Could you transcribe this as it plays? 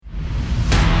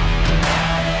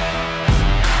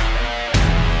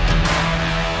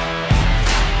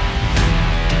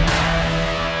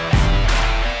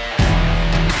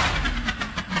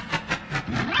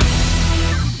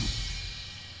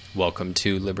Welcome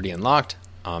to Liberty Unlocked.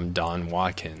 I'm Don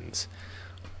Watkins.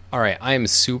 All right, I am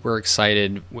super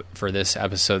excited for this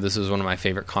episode. This is one of my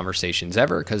favorite conversations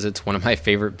ever because it's one of my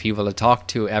favorite people to talk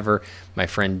to ever. My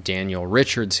friend Daniel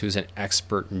Richards, who's an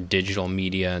expert in digital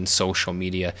media and social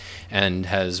media and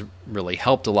has really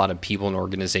helped a lot of people and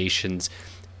organizations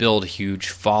build huge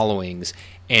followings.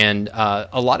 And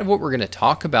a lot of what we're going to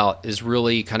talk about is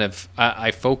really kind of,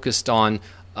 I focused on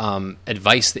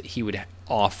advice that he would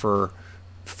offer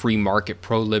free market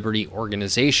pro-liberty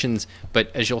organizations,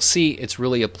 but as you'll see, it's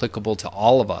really applicable to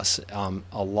all of us.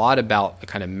 A lot about the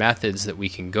kind of methods that we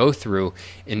can go through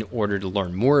in order to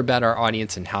learn more about our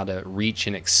audience and how to reach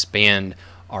and expand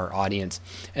our audience.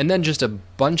 And then just a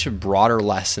bunch of broader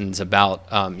lessons about,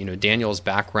 Daniel's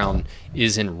background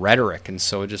is in rhetoric, and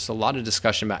so just a lot of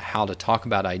discussion about how to talk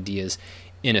about ideas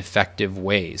in effective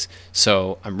ways.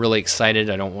 So I'm really excited.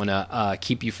 I don't want to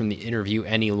keep you from the interview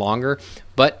any longer,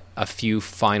 but a few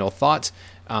final thoughts.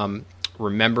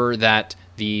 Remember that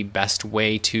the best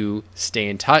way to stay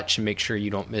in touch and make sure you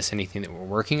don't miss anything that we're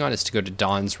working on is to go to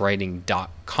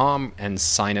donswriting.com and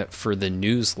sign up for the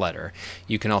newsletter.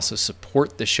 You can also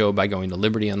support the show by going to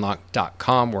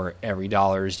libertyunlocked.com, where every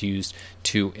dollar is used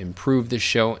to improve the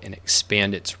show and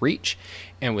expand its reach.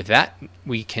 And with that,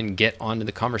 we can get on to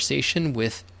the conversation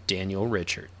with Daniel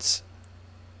Richards.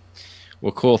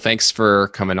 Well, cool. Thanks for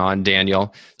coming on,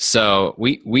 Daniel. So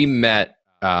we met,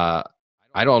 I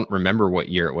don't remember what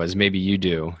year it was. Maybe you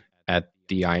do, at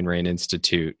the Ayn Rand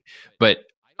Institute. But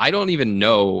I don't even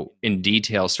know in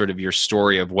detail sort of your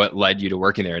story of what led you to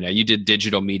working there. Now, you did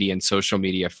digital media and social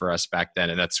media for us back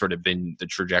then, and that's sort of been the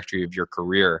trajectory of your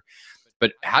career.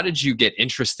 But how did you get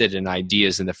interested in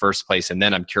ideas in the first place? And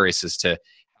then I'm curious as to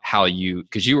how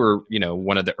because you were,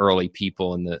 one of the early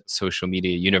people in the social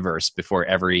media universe before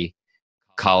every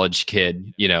college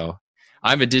kid,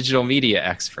 I'm a digital media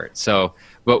expert. So,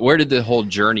 but where did the whole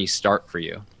journey start for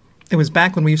you? It was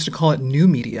back when we used to call it new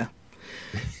media.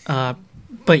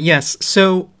 But yes,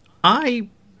 so I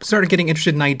started getting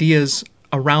interested in ideas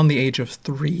around the age of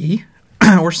 3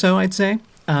 or so, I'd say.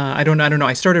 I don't know.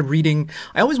 I started reading.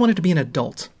 I always wanted to be an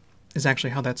adult, is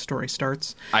actually how that story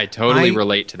starts. I totally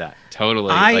relate to that.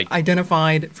 Totally. I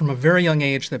identified from a very young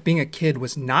age that being a kid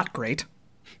was not great,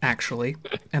 actually,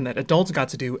 and that adults got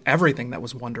to do everything that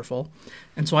was wonderful.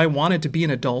 And so I wanted to be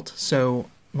an adult. So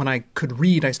when I could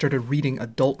read, I started reading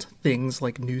adult things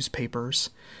like newspapers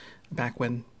back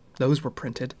when those were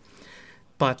printed.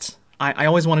 But I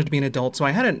always wanted to be an adult. So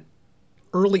I had an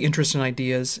early interest in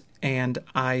ideas, and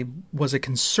I was a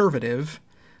conservative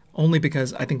only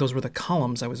because I think those were the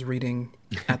columns I was reading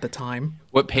at the time.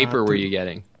 What paper were you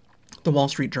getting? The Wall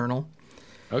Street Journal.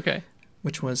 Okay.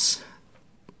 Which was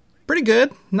pretty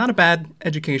good. Not a bad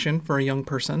education for a young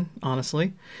person,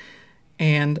 honestly.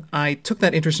 And I took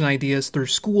that interest in ideas through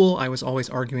school. I was always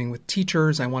arguing with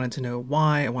teachers. I wanted to know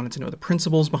why. I wanted to know the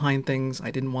principles behind things.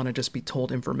 I didn't want to just be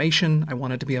told information. I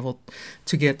wanted to be able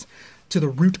to get to the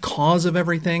root cause of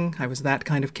everything. I was that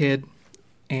kind of kid.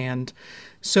 And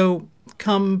so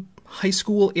come high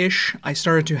school-ish, I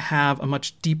started to have a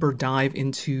much deeper dive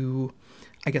into,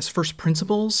 I guess, first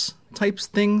principles types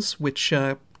things, which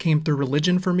came through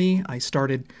religion for me. I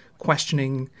started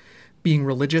questioning being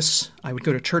religious. I would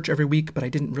go to church every week, but I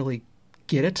didn't really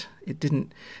get it.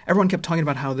 Everyone kept talking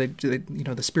about how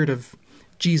the spirit of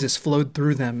Jesus flowed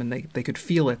through them and they could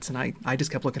feel it. And I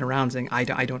just kept looking around saying,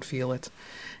 I don't feel it.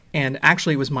 And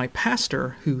actually, it was my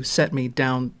pastor who set me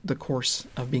down the course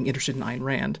of being interested in Ayn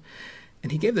Rand.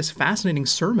 And he gave this fascinating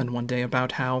sermon one day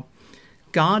about how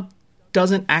God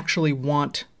doesn't actually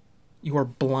want your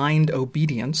blind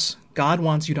obedience. God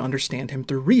wants you to understand him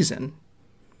through reason.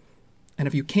 And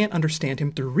if you can't understand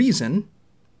him through reason,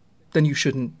 then you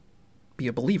shouldn't be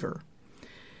a believer.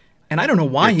 And I don't know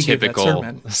why he gave that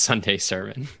sermon. Typical Sunday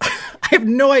sermon. I have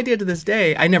no idea to this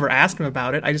day. I never asked him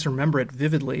about it. I just remember it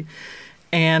vividly.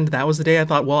 And that was the day I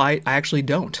thought, well, I actually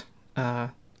don't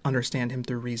understand him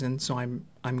through reason, so I'm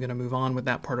going to move on with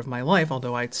that part of my life,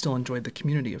 although I still enjoyed the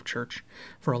community of church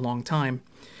for a long time.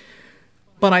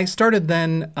 But I started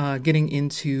then getting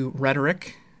into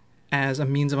rhetoric as a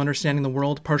means of understanding the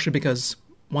world, partially because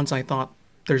once I thought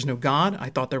there's no God, I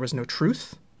thought there was no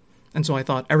truth. And so I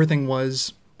thought everything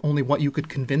was only what you could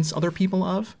convince other people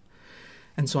of.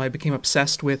 And so I became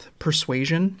obsessed with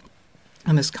persuasion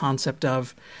and this concept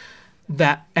of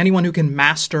that anyone who can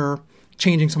master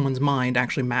changing someone's mind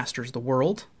actually masters the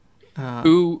world.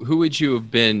 Who would you have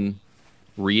been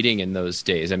reading in those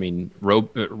days? I mean,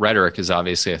 rhetoric is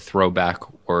obviously a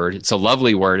throwback word. It's a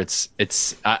lovely word.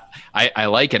 I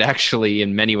like it actually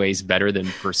in many ways better than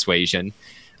persuasion.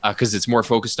 because it's more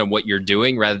focused on what you're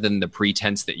doing rather than the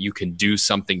pretense that you can do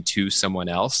something to someone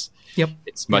else. Yep.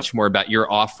 It's much more about you're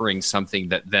offering something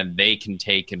that then they can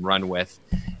take and run with.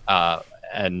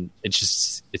 And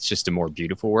it's just a more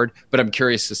beautiful word. But I'm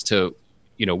curious as to,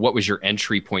 what was your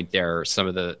entry point there, or some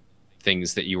of the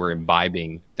things that you were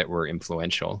imbibing that were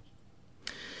influential?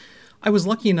 I was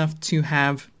lucky enough to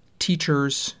have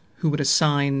teachers who would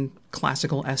assign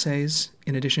classical essays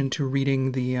in addition to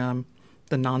reading the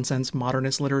nonsense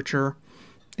modernist literature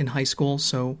in high school.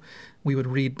 So we would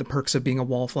read The Perks of Being a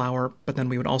Wallflower, but then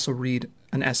we would also read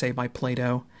an essay by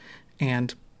Plato.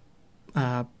 And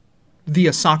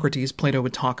via Socrates, Plato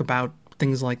would talk about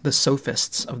things like the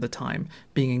sophists of the time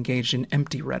being engaged in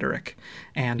empty rhetoric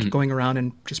and going around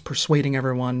and just persuading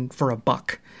everyone for a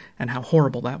buck, and how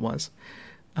horrible that was.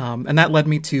 And that led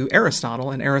me to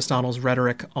Aristotle, and Aristotle's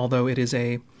rhetoric, although it is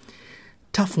a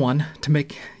tough one to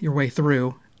make your way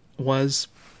through, was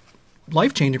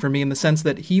life-changing for me in the sense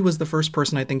that he was the first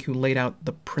person, I think, who laid out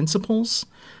the principles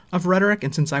of rhetoric.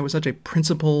 And since I was such a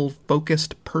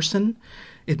principle-focused person,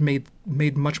 it made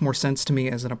much more sense to me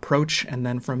as an approach. And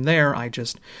then from there, I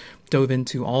just dove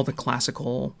into all the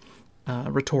classical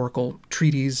rhetorical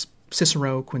treatises,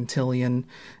 Cicero, Quintilian,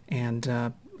 and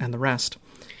the rest.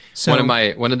 So,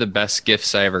 one of the best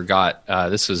gifts I ever got,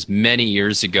 this was many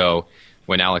years ago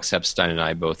when Alex Epstein and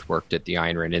I both worked at the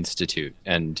Ayn Rand Institute.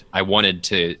 And I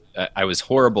was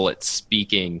horrible at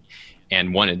speaking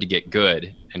and wanted to get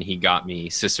good. And he got me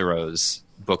Cicero's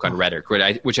book on rhetoric,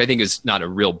 which I think is not a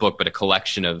real book, but a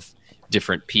collection of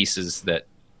different pieces that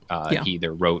he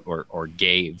either wrote or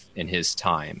gave in his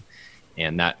time.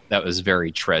 And that was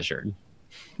very treasured.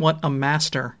 What a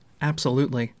master.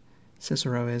 Absolutely.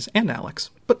 Cicero is, and Alex,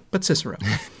 but Cicero.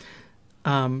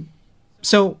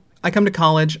 So I come to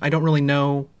college. I don't really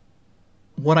know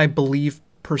what I believe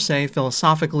per se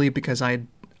philosophically, because I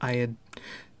had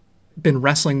been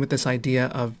wrestling with this idea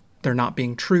of there not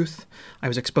being truth. I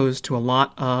was exposed to a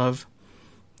lot of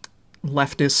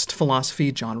leftist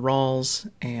philosophy, John Rawls,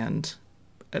 and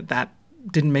that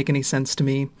didn't make any sense to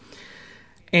me.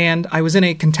 And I was in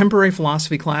a contemporary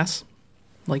philosophy class,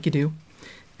 like you do,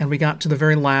 and we got to the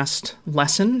very last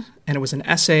lesson, and it was an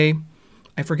essay.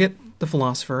 I forget the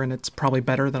philosopher, and it's probably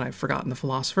better that I've forgotten the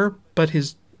philosopher, but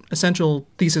his essential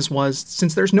thesis was,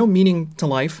 since there's no meaning to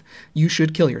life, you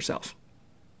should kill yourself.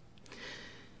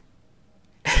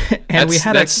 And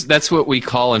that's what we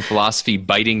call in philosophy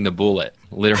biting the bullet,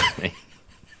 literally.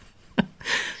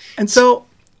 And so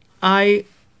my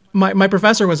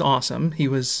professor was awesome. He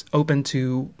was open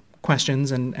to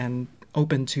questions and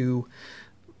open to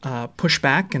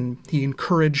pushback, and he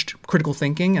encouraged critical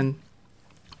thinking. And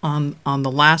on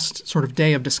the last sort of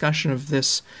day of discussion of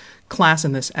this class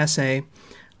and this essay,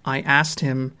 I asked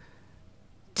him,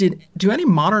 do any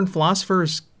modern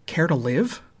philosophers care to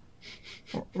live?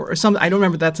 Or something. I don't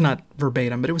remember, that's not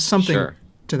verbatim, but it was something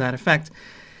to that effect.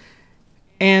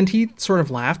 And he sort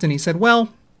of laughed and he said,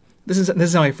 well, this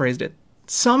is how I phrased it.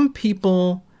 Some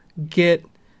people get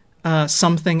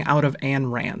something out of Ayn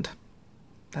Rand.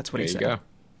 That's what he said. There you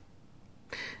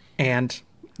go. And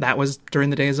that was during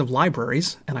the days of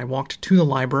libraries, and I walked to the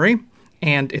library,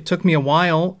 and it took me a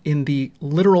while in the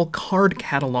literal card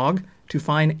catalog to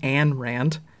find Ayn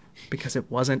Rand, because it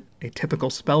wasn't a typical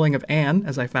spelling of Anne,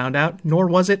 as I found out, nor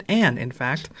was it Anne, in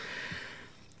fact.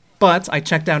 But I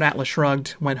checked out Atlas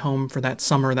Shrugged, went home for that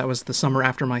summer. That was the summer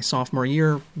after my sophomore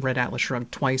year, read Atlas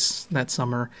Shrugged twice that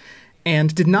summer,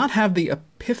 and did not have the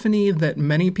epiphany that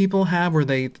many people have where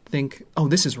they think, oh,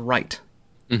 this is right.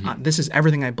 Mm-hmm. This is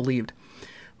everything I believed.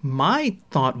 My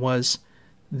thought was,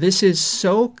 this is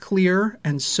so clear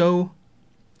and so,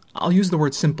 I'll use the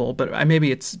word simple, but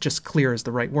maybe it's just clear is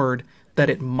the right word, that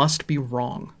it must be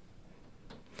wrong.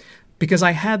 Because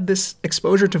I had this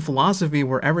exposure to philosophy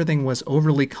where everything was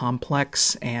overly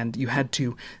complex and you had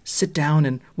to sit down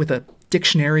and with a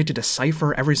dictionary to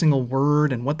decipher every single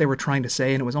word and what they were trying to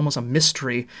say, and it was almost a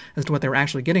mystery as to what they were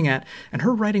actually getting at. And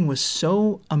her writing was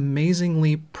so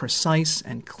amazingly precise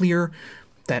and clear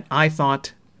that I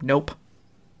thought, nope,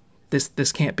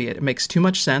 this can't be it. It makes too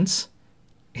much sense.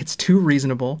 It's too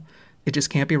reasonable. It just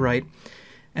can't be right.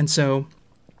 And so,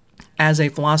 as a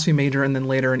philosophy major and then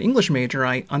later an English major,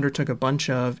 I undertook a bunch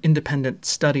of independent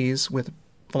studies with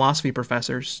philosophy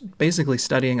professors, basically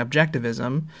studying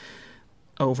objectivism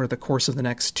over the course of the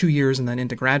next 2 years and then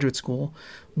into graduate school,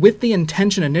 with the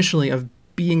intention initially of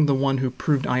being the one who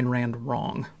proved Ayn Rand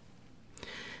wrong.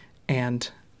 And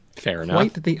fair enough.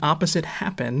 Quite the opposite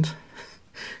happened.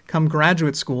 Come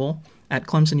graduate school at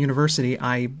Clemson University,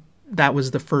 that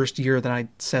was the first year that I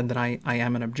said that I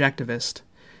am an objectivist.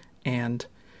 And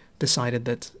decided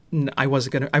that I was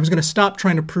going to stop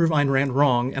trying to prove Ayn Rand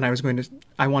wrong, and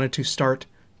I wanted to start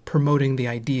promoting the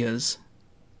ideas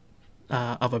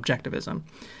of objectivism.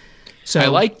 So I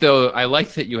like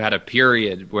that you had a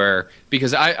period where,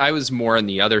 because I was more on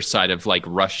the other side of like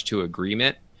rush to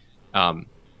agreement.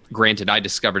 Granted, I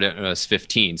discovered it when I was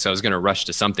 15, so I was going to rush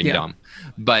to something dumb.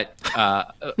 But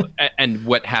and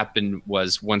what happened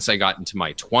was, once I got into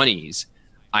my 20s,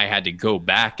 I had to go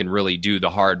back and really do the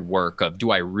hard work of,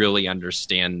 do I really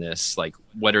understand this? Like,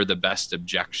 what are the best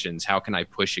objections? How can I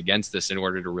push against this in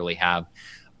order to really have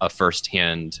a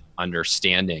firsthand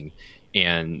understanding?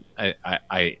 And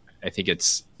I think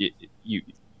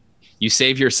you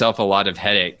save yourself a lot of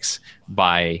headaches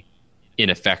by, in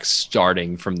effect,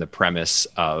 starting from the premise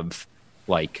of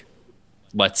like,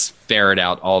 let's ferret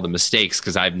out all the mistakes,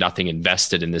 because I have nothing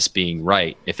invested in this being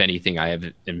right. If anything, I have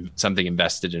something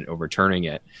invested in overturning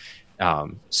it,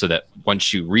 so that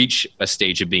once you reach a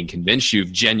stage of being convinced,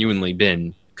 you've genuinely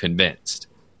been convinced.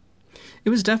 It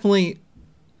was definitely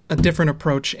a different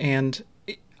approach, and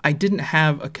I didn't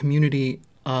have a community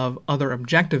of other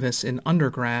objectivists in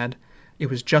undergrad. It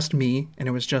was just me, and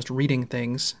it was just reading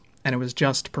things, and it was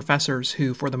just professors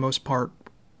who, for the most part,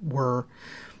 were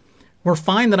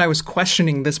fine that I was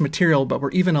questioning this material, but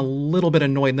were even a little bit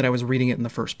annoyed that I was reading it in the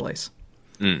first place.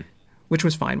 Which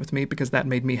was fine with me, because that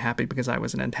made me happy, because I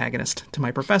was an antagonist to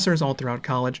my professors all throughout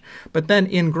college. But then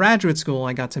in graduate school,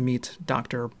 I got to meet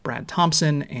Dr. Brad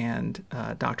Thompson and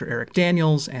Dr. Eric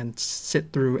Daniels, and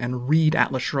sit through and read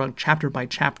Atlas Shrugged chapter by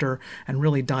chapter and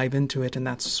really dive into it. And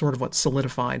that's sort of what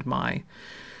solidified my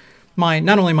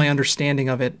not only my understanding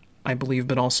of it, I believe,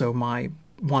 but also my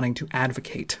wanting to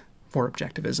advocate for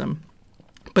objectivism.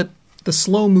 But the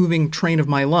slow-moving train of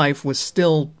my life was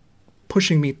still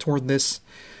pushing me toward this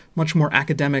much more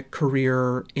academic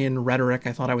career in rhetoric.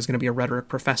 I thought I was going to be a rhetoric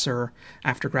professor.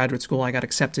 After graduate school, I got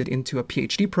accepted into a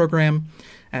PhD program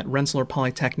at Rensselaer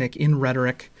Polytechnic in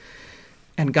rhetoric,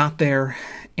 and got there,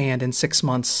 and in 6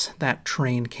 months, that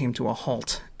train came to a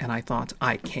halt, and I thought,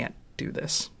 I can't do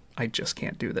this. I just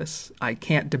can't do this. I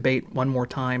can't debate one more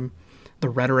time the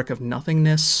rhetoric of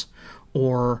nothingness,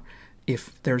 or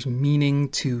if there's meaning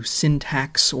to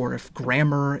syntax, or if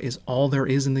grammar is all there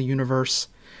is in the universe.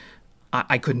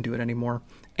 I couldn't do it anymore.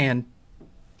 And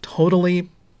totally,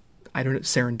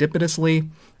 serendipitously,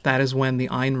 that is when the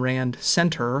Ayn Rand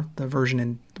Center, the version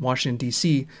in Washington,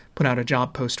 D.C., put out a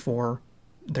job post for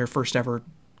their first ever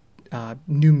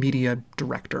new media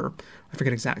director. I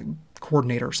forget exactly,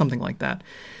 coordinator or something like that.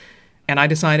 And I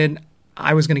decided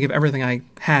I was going to give everything I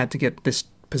had to get this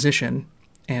position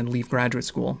and leave graduate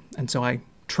school. And so I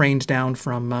trained down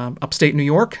from upstate New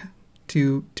York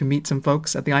to meet some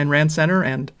folks at the Ayn Rand Center,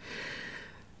 and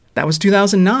that was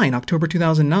 2009, October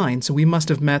 2009. So we must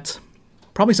have met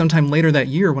probably sometime later that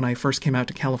year when I first came out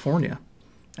to California.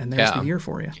 And there's the year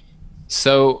for you.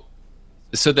 So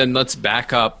then let's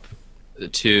back up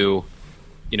to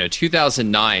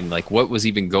 2009. Like, what was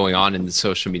even going on in the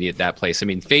social media at that place? I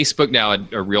mean, Facebook now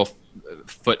had a real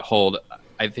foothold.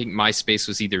 I think MySpace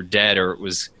was either dead or it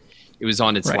was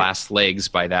on its last legs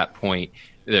by that point.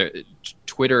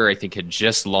 Twitter, I think, had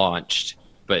just launched,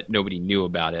 but nobody knew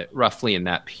about it, roughly in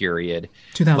that period.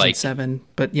 2007.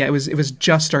 But yeah, it was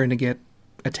just starting to get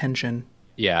attention.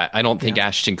 Yeah, I don't think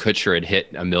Ashton Kutcher had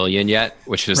hit 1 million yet,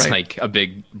 which was like a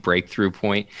big breakthrough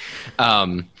point.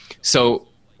 So,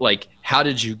 like, how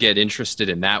did you get interested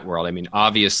in that world? I mean,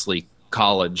 obviously,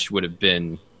 college would have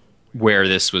been where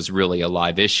this was really a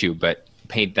live issue, but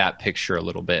paint that picture a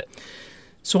little bit.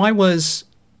 So I was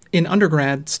in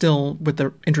undergrad still with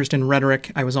the interest in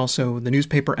rhetoric. I was also the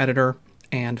newspaper editor,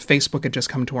 and Facebook had just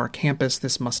come to our campus.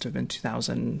 This must have been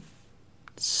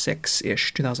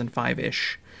 2006-ish,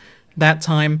 2005-ish. That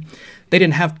time, they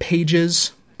didn't have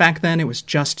pages back then. It was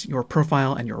just your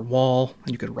profile and your wall,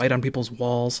 and you could write on people's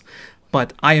walls.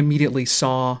 But I immediately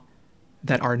saw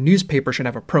that our newspaper should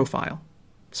have a profile.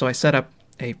 So I set up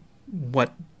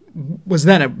what was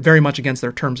then very much against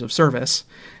their terms of service,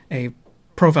 a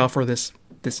profile for this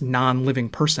non-living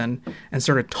person, and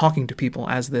started talking to people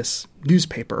as this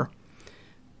newspaper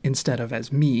instead of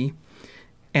as me.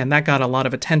 And that got a lot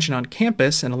of attention on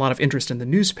campus and a lot of interest in the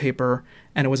newspaper,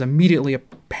 and it was immediately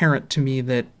apparent to me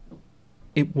that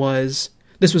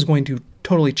this was going to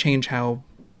totally change how,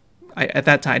 at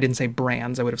that time I didn't say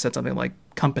brands, I would have said something like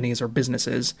companies or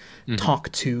businesses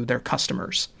talk to their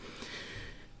customers.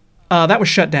 That was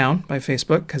shut down by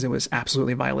Facebook because it was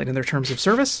absolutely violating their terms of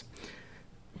service.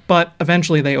 But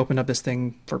eventually they opened up this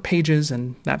thing for pages,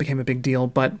 and that became a big deal.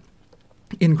 But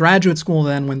in graduate school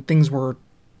then, when things were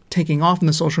taking off in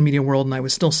the social media world and I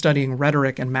was still studying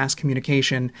rhetoric and mass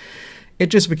communication, it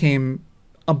just became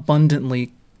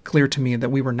abundantly clear to me that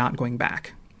we were not going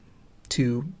back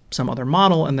to some other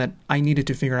model, and that I needed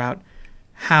to figure out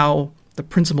how the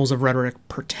principles of rhetoric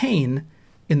pertain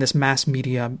in this mass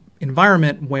media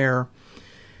environment where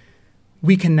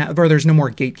where there's no more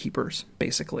gatekeepers,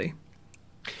 basically.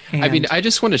 I mean, I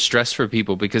just want to stress for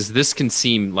people, because this can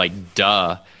seem like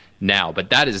duh now, but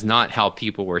that is not how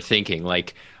people were thinking.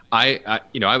 Like, I'm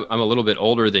a little bit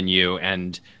older than you,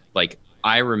 and like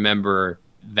I remember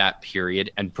that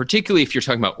period, and particularly if you're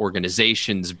talking about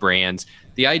organizations, brands,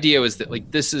 the idea was that like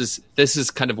this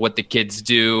is kind of what the kids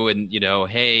do, and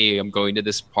hey, I'm going to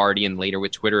this party, and later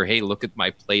with Twitter, hey, look at my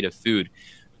plate of food.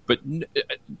 But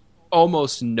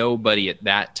almost nobody at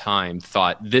that time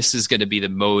thought this is going to be the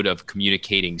mode of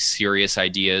communicating serious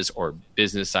ideas or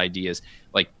business ideas.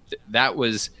 Like that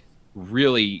was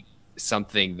really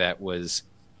something that was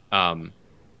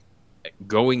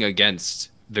going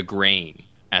against the grain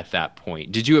at that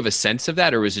point. Did you have a sense of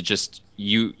that, or was it just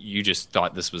you just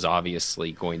thought this was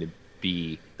obviously going to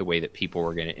be the way that people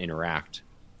were going to interact?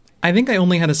 I think I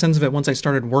only had a sense of it once I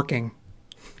started working,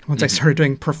 once I started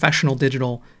doing professional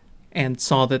digital and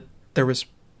saw that there was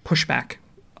pushback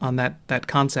on that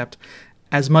concept.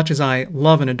 As much as I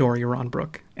love and adore Yaron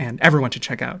Brook, and everyone should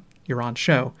check out Yaron's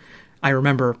show, I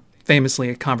remember famously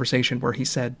a conversation where he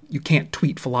said, "You can't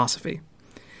tweet philosophy."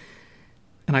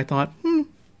 And I thought,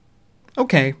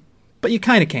 okay, but you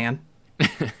kind of can.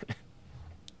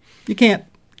 You can't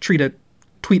tweet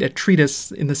a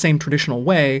treatise in the same traditional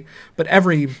way, but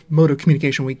every mode of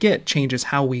communication we get changes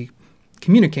how we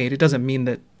communicate. It doesn't mean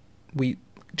that we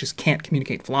just can't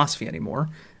communicate philosophy anymore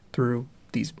through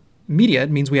these media.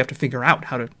 It means we have to figure out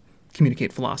how to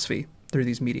communicate philosophy through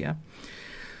these media.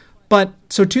 But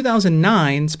so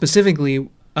 2009 specifically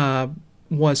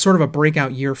was sort of a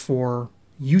breakout year for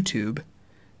YouTube,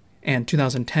 and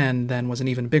 2010 then was an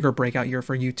even bigger breakout year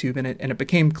for YouTube, and it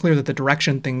became clear that the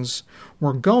direction things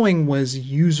were going was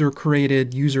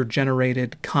user-created,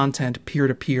 user-generated content,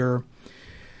 peer-to-peer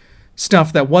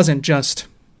stuff that wasn't just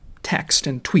text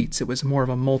and tweets. It was more of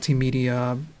a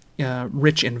multimedia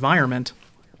rich environment.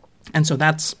 And so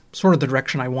that's sort of the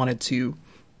direction I wanted to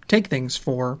take things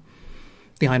for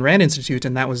the Ayn Rand Institute,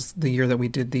 and that was the year that we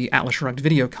did the Atlas Shrugged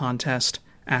video contest,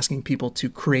 asking people to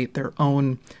create their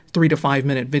own 3 to 5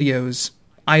 minute videos,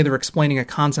 either explaining a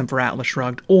concept for Atlas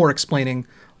Shrugged or explaining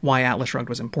why Atlas Shrugged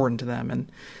was important to them.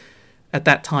 And at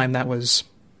that time, that was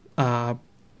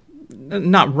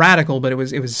not radical, but it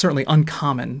was certainly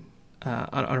uncommon.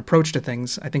 An approach to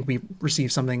things. I think we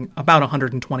received something about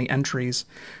 120 entries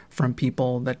from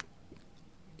people that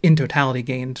in totality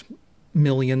gained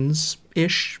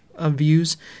millions-ish of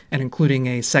views, and including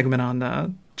a segment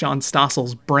on John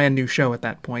Stossel's brand new show at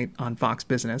that point on Fox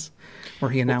Business,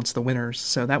 where he announced the winners.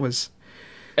 So that was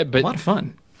a lot of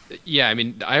fun. Yeah, I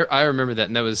mean, I remember that,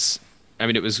 and that was, I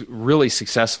mean, it was really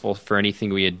successful for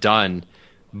anything we had done,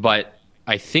 but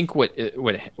I think what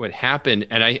happened,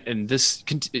 and this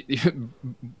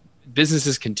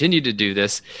businesses continue to do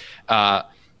this.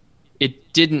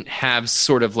 It didn't have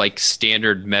sort of like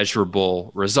standard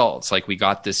measurable results. Like we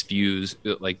got these views.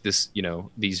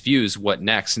 What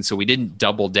next? And so we didn't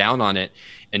double down on it,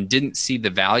 and didn't see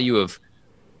the value of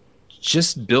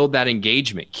just build that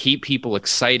engagement, keep people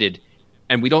excited.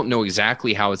 And we don't know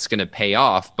exactly how it's going to pay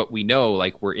off, but we know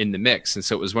like we're in the mix. And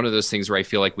so it was one of those things where I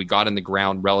feel like we got in the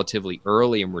ground relatively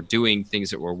early, and we're doing things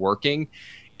that were working,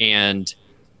 and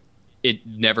it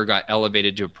never got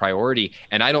elevated to a priority.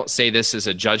 And I don't say this as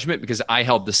a judgment, because I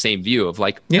held the same view of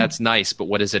like, that's nice, but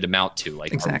what does it amount to?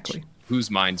 Like, exactly.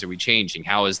 Whose minds are we changing?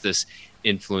 How is this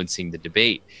influencing the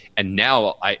debate? And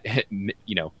now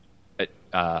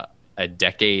a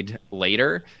decade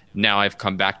later, now I've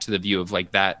come back to the view of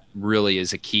like that really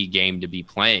is a key game to be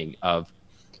playing, of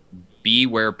be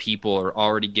where people are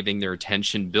already giving their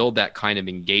attention, build that kind of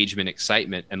engagement,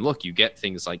 excitement. And look, you get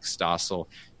things like Stossel,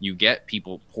 you get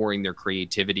people pouring their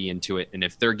creativity into it. And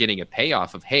if they're getting a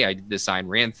payoff of, hey, I did this Ayn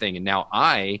Rand thing, and now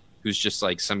who's just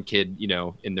like some kid,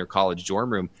 in their college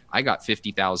dorm room, I got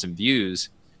 50,000 views.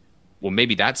 Well,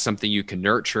 maybe that's something you can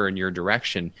nurture in your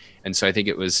direction. And so I think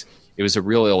it was a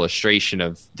real illustration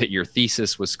of that your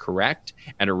thesis was correct,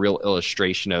 and a real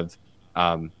illustration of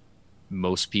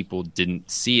most people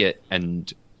didn't see it.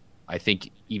 And I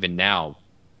think even now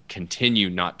continue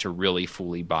not to really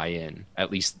fully buy in,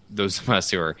 at least those of us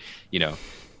who are,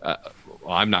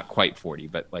 I'm not quite 40,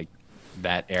 but like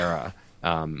that era,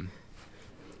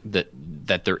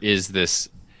 that there is this,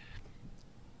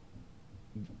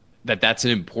 that's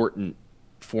an important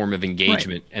form of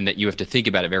engagement, right, and that you have to think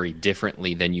about it very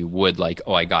differently than you would like,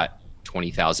 oh, I got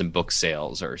 20,000 book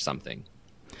sales or something.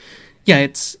 Yeah,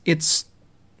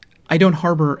 I don't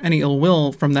harbor any ill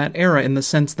will from that era in the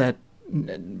sense that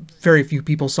very few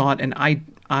people saw it, and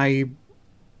I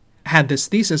had this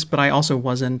thesis, but I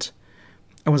wasn't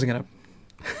going to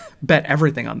bet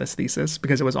everything on this thesis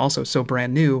because it was also so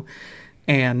brand new.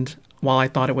 And while I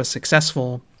thought it was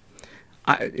successful,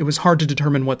 it was hard to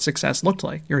determine what success looked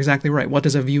like. You're exactly right. What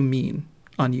does a view mean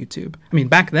on YouTube? I mean,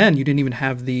 back then you didn't even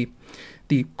have the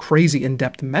crazy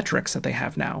in-depth metrics that they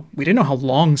have now. We didn't know how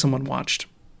long someone watched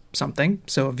something,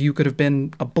 so a view could have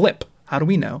been a blip. How do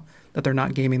we know that they're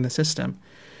not gaming the system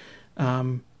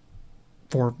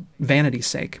for vanity's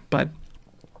sake? But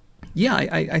yeah,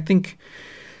 I think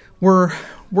we're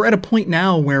at a point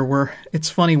now where it's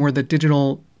funny, where the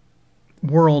digital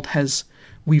world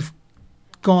we've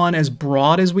gone as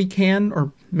broad as we can,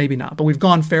 or maybe not, but we've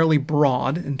gone fairly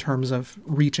broad in terms of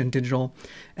reach in digital,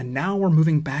 and now we're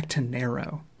moving back to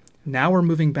narrow. Now we're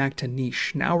moving back to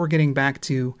niche. Now we're getting back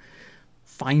to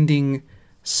finding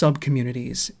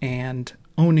sub-communities and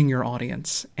owning your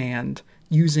audience and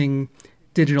using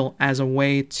digital as a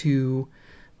way to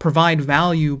provide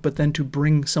value, but then to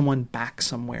bring someone back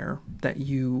somewhere that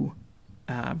you,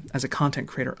 as a content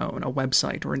creator, own, a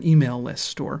website or an email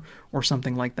list or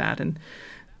something like that. And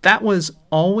that was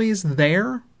always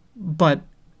there, but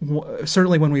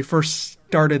certainly when we first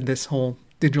started this whole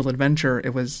digital adventure,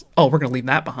 it was, we're going to leave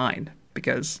that behind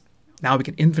because now we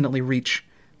can infinitely reach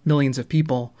millions of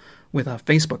people with a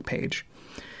Facebook page.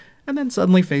 And then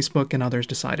suddenly Facebook and others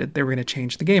decided they were going to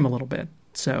change the game a little bit.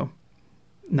 So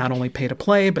not only pay to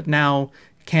play, but now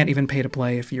can't even pay to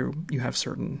play if you have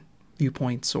certain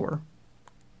viewpoints or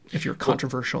if you're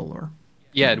controversial or...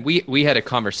 Yeah, and we had a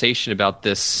conversation about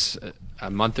this a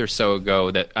month or so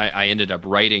ago that I ended up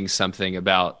writing something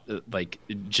about like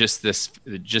just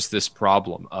this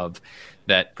problem of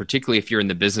that, particularly if you're in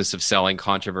the business of selling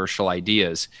controversial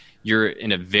ideas, you're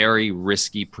in a very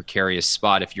risky, precarious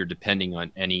spot if you're depending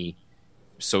on any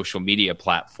social media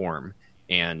platform.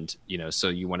 And, so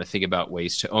you want to think about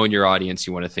ways to own your audience.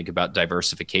 You want to think about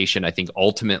diversification. I think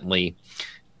ultimately,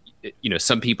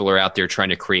 some people are out there trying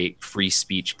to create free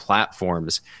speech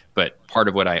platforms. But part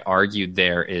of what I argued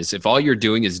there is if all you're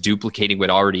doing is duplicating what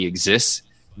already exists,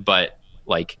 but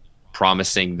like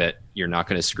promising that you're not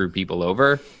going to screw people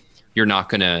over, you're not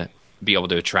going to be able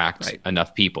to attract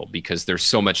enough people because there's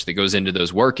so much that goes into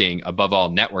those working, above all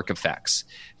network effects,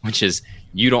 which is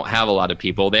you don't have a lot of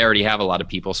people. They already have a lot of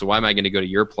people. So why am I going to go to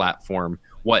your platform?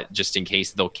 What, just in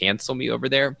case they'll cancel me over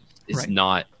there? It's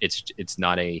not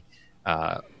a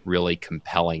really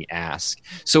compelling ask.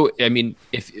 So, I mean,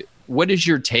 what is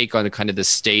your take on kind of the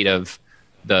state of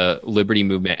the Liberty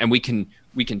movement? And we can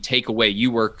take away,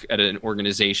 you work at an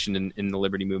organization in the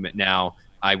Liberty movement now.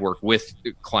 I work with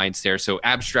clients there. So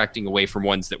abstracting away from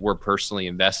ones that we're personally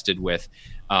invested with,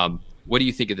 what do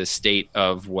you think of the state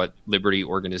of what Liberty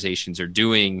organizations are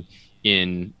doing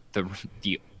in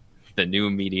the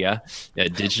new media,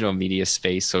 digital media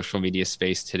space, social media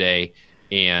space today?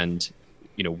 And,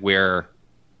 where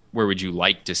would you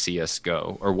like to see us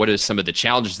go? Or what are some of the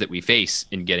challenges that we face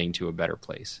in getting to a better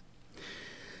place?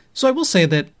 So I will say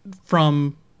that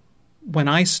from when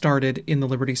I started in the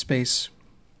Liberty space,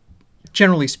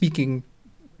 generally speaking,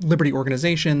 Liberty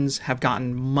organizations have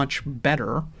gotten much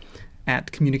better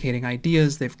at communicating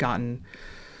ideas. They've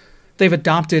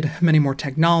adopted many more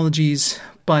technologies,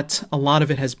 but a lot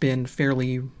of it has been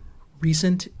fairly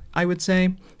recent, I would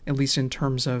say, at least in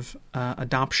terms of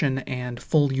adoption and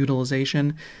full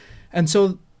utilization. And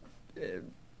so,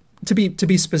 to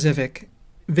be specific,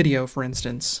 video, for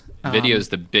instance, video is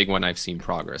the big one I've seen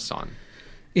progress on.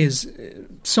 Is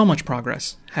so much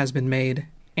progress has been made,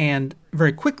 and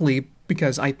very quickly,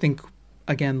 because I think,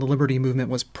 again, the Liberty movement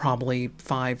was probably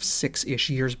 5-6-ish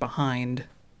years behind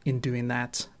in doing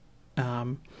that.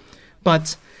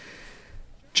 But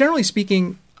generally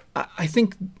speaking, I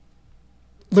think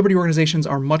Liberty organizations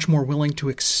are much more willing to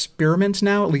experiment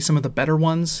now, at least some of the better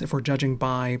ones, if we're judging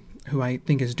by who I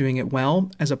think is doing it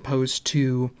well, as opposed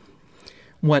to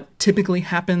what typically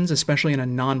happens, especially in a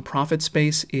nonprofit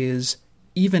space, is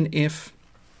even if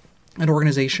an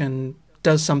organization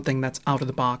does something that's out of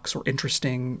the box or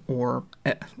interesting or,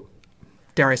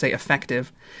 dare I say,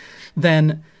 effective,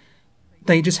 then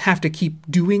they just have to keep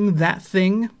doing that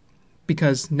thing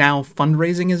because now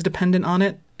fundraising is dependent on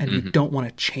it, and you don't want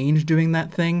to change doing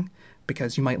that thing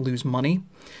because you might lose money.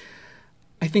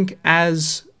 I think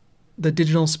as the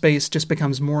digital space just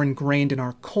becomes more ingrained in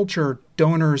our culture,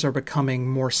 donors are becoming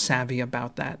more savvy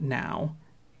about that now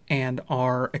and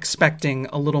are expecting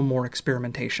a little more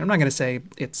experimentation. I'm not going to say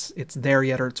it's there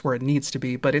yet or it's where it needs to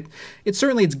be, but it's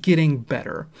certainly getting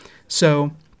better.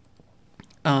 So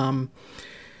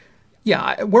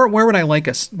Yeah, where would I like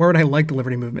us? Where would I like the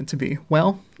Liberty Movement to be?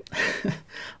 Well,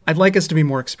 I'd like us to be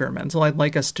more experimental. I'd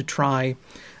like us to try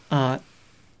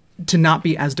to not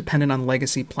be as dependent on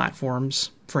legacy platforms,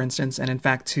 for instance, and in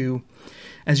fact to,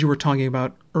 as you were talking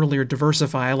about earlier,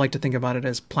 diversify. I like to think about it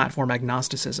as platform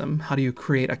agnosticism. How do you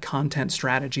create a content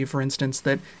strategy, for instance,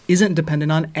 that isn't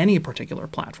dependent on any particular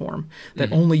platform,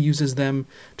 that only uses them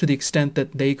to the extent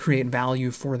that they create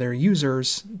value for their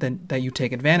users, then that you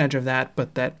take advantage of that,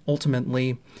 but that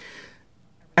ultimately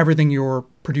everything you're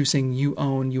producing, you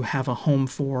own, you have a home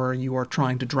for, you are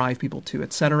trying to drive people to,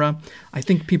 etc. I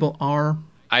think people are...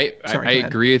 I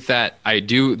agree with that. I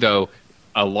do, though.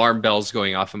 Alarm bells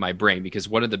going off in my brain, because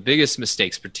one of the biggest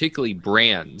mistakes, particularly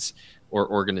brands or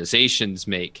organizations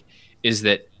make, is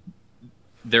that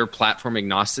their platform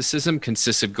agnosticism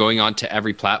consists of going on to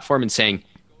every platform and saying,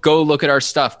 go look at our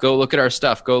stuff, go look at our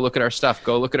stuff, go look at our stuff,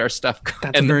 go look at our stuff.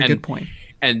 That's a very good point.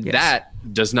 And yes,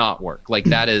 that does not work. Like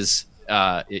that is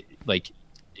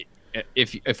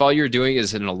if all you're doing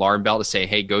is an alarm bell to say,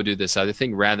 hey, go do this other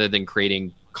thing, rather than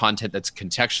creating content that's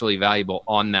contextually valuable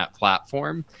on that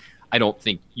platform, I don't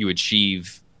think you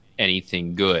achieve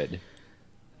anything good.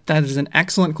 That is an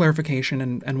excellent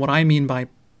clarification. And what I mean by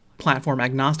platform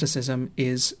agnosticism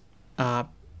is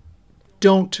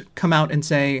don't come out and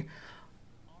say,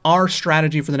 our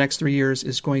strategy for the next 3 years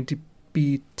is going to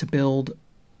be to build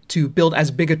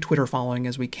as big a Twitter following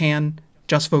as we can.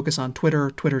 Just focus on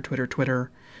Twitter,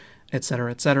 et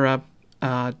cetera, et cetera.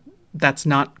 That's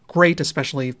not great,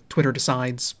 especially if Twitter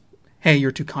decides, hey,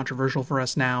 you're too controversial for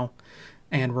us now,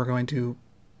 and we're going to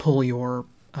pull your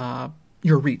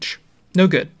reach. No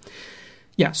good.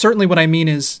 Yeah, certainly what I mean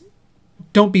is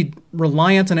don't be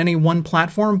reliant on any one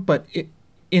platform, but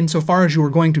insofar as you are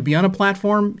going to be on a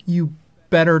platform, you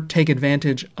better take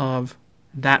advantage of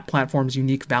that platform's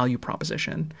unique value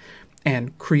proposition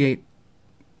and create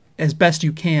as best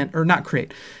you can, or not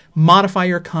create, modify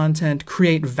your content,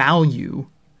 create value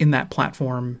in that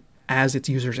platform as its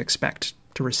users expect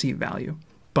to receive value,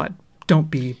 but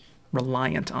don't be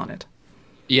reliant on it.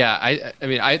 Yeah, I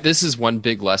mean, this is one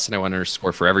big lesson I want to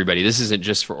underscore for everybody. This isn't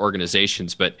just for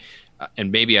organizations, but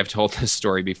and maybe I've told this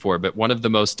story before, but one of the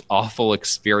most awful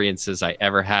experiences I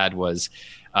ever had was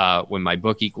when my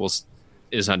book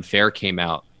is Unfair came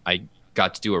out. I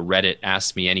got to do a Reddit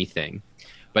Ask Me Anything,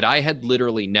 but I had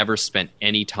literally never spent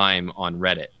any time on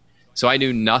Reddit, so I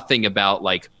knew nothing about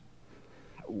like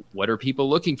what are people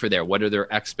looking for there, what are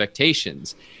their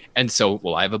expectations. And so,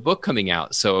 well, I have a book coming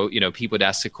out. So, people would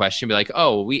ask a question, be like,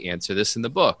 oh, we answer this in the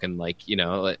book. And like,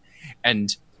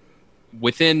 and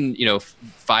within,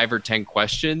 5 or 10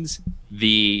 questions,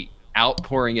 the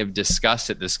outpouring of disgust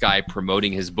at this guy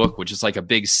promoting his book, which is like a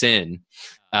big sin.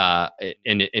 And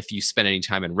if you spend any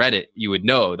time in Reddit, you would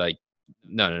know, like,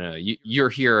 no, you're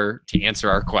here to answer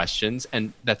our questions.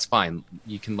 And that's fine.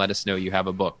 You can let us know you have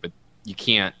a book, but you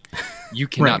cannot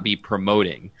right. be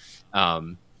promoting.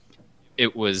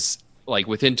 It was like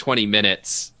within 20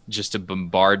 minutes, just a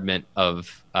bombardment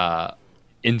of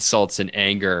insults and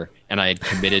anger. And I had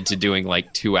committed to doing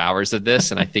like 2 hours of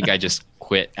this. And I think I just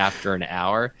quit after an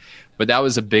hour. But that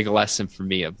was a big lesson for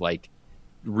me of like,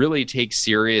 really take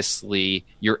seriously.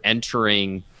 You're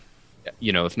entering,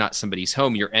 if not somebody's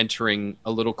home, you're entering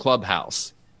a little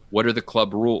clubhouse. What are the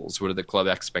club rules? What are the club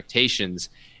expectations?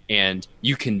 And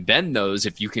you can bend those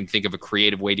if you can think of a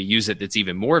creative way to use it that's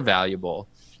even more valuable.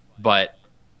 But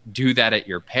do that at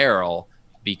your peril,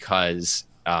 because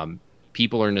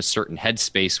people are in a certain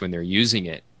headspace when they're using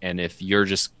it. And if you're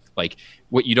just like,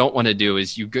 what you don't want to do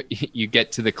is you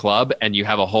get to the club and you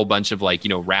have a whole bunch of like,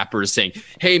 rappers saying,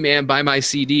 hey man, buy my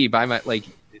CD, buy my, like,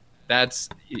 that's,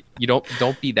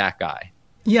 don't be that guy.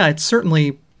 Yeah, it's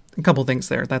certainly a couple things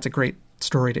there. That's a great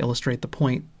story to illustrate the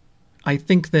point. I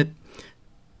think that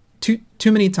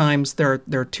too many times there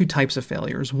are two types of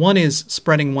failures. One is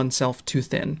spreading oneself too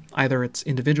thin. Either it's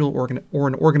individual or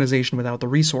an organization without the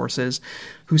resources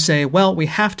who say, well, we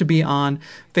have to be on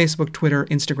Facebook, Twitter,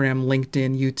 Instagram,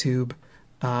 LinkedIn, YouTube,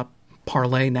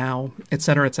 Parlay now, et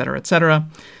cetera, et cetera, et cetera.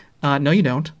 No, you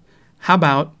don't. How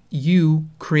about you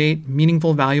create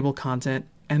meaningful, valuable content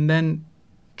and then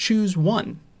choose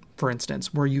one, for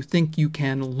instance, where you think you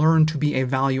can learn to be a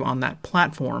value on that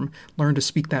platform, learn to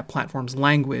speak that platform's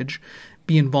language,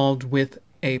 be involved with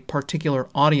a particular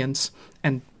audience,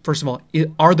 and first of all,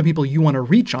 are the people you want to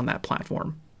reach on that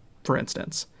platform, for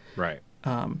instance. Right.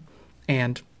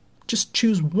 And just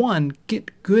choose one,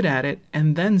 get good at it,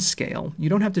 and then scale. You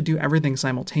don't have to do everything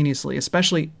simultaneously,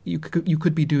 especially you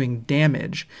could be doing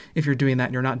damage if you're doing that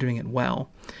and you're not doing it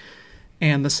well.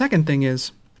 And the second thing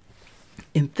is,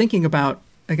 in thinking about,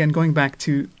 again, going back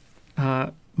to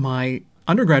my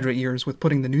undergraduate years with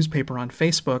putting the newspaper on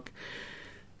Facebook,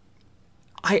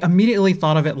 I immediately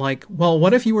thought of it like, well,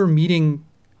 what if you were meeting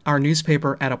our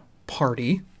newspaper at a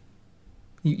party?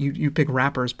 You pick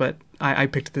rappers, but I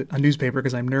picked a newspaper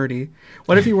because I'm nerdy.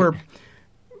 What if you were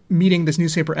meeting this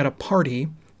newspaper at a party,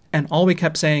 and all we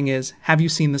kept saying is, have you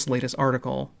seen this latest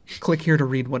article? Click here to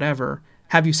read whatever.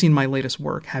 Have you seen my latest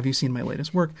work? Have you seen my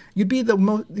latest work? You'd be the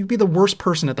worst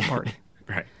person at the party.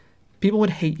 Right. People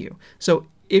would hate you. So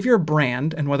if you're a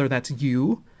brand, and whether that's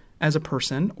you as a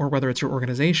person or whether it's your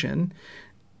organization,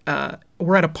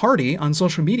 we're at a party on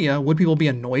social media, would people be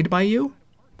annoyed by you?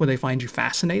 Would they find you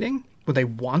fascinating? Would they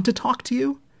want to talk to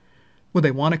you? Would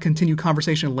they want to continue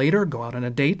conversation later, go out on a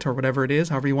date or whatever it is,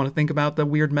 however you want to think about the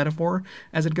weird metaphor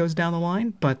as it goes down the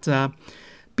line? But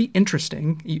be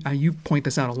interesting. You point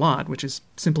this out a lot, which is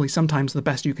simply sometimes the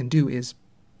best you can do is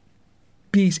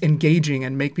be engaging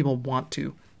and make people want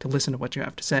to listen to what you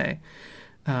have to say.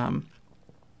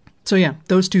 So yeah,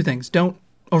 those two things. Don't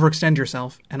overextend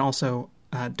yourself, and also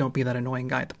don't be that annoying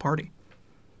guy at the party.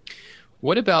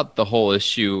 What about the whole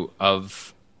issue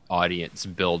of audience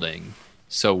building?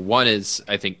 So one is,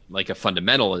 I think, like a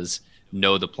fundamental is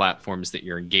know the platforms that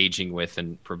you're engaging with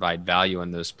and provide value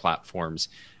on those platforms.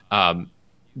 Do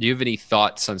you have any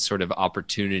thoughts on sort of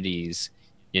opportunities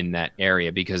in that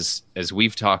area? Because as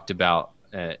we've talked about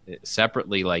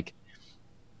separately, like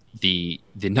the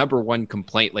number one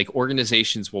complaint, like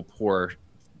organizations will pour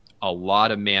a lot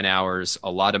of man hours,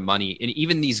 a lot of money, and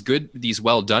even these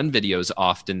well done videos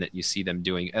often that you see them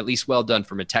doing, at least well done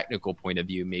from a technical point of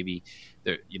view. Maybe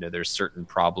there's certain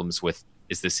problems with,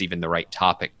 is this even the right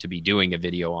topic to be doing a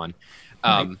video on?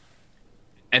 Right.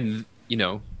 And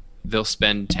they'll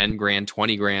spend 10 grand,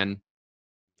 20 grand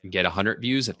and get 100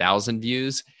 views, 1,000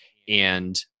 views.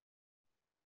 And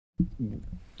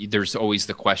there's always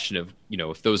the question of,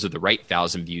 if those are the right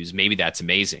 1,000 views, maybe that's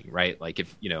amazing, right? Like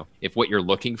if what you're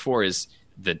looking for is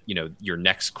your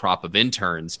next crop of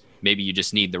interns, maybe you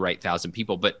just need the right 1,000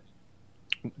 people. But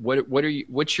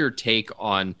what's your take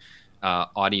on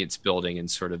audience building and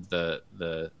sort of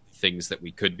the things that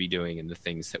we could be doing and the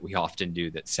things that we often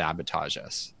do that sabotage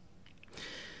us?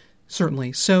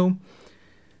 Certainly. So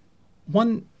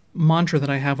one mantra that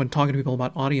I have when talking to people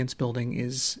about audience building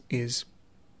is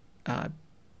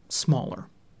smaller.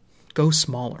 Go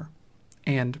smaller.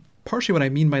 And partially what I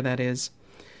mean by that is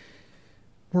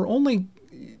we're only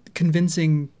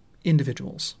convincing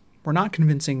individuals. We're not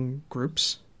convincing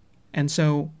groups. And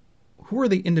so who are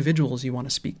the individuals you want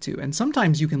to speak to? And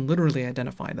sometimes you can literally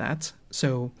identify that.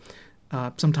 So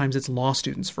sometimes it's law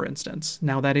students, for instance.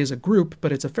 Now that is a group,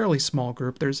 but it's a fairly small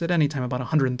group. There's at any time about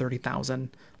 130,000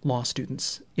 law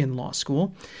students in law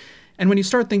school. And when you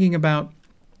start thinking about,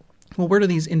 well, where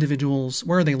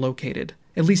are they located?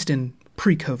 At least in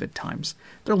pre-COVID times.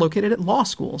 They're located at law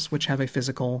schools, which have a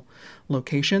physical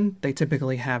location. They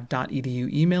typically have .edu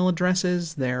email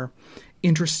addresses. They're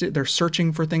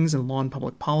searching for things in law and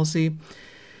public policy.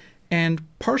 And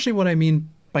partially what I mean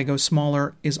by go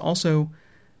smaller is also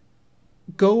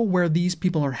go where these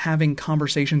people are having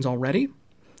conversations already.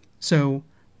 So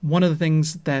one of the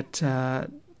things that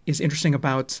is interesting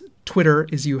about Twitter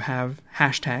is you have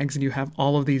hashtags and you have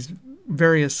all of these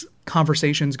various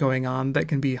conversations going on that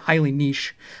can be highly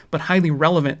niche, but highly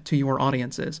relevant to your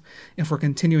audiences. If we're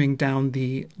continuing down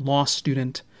the law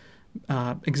student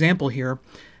example here,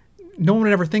 no one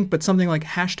would ever think, but something like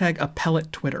hashtag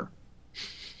appellate Twitter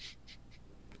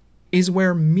is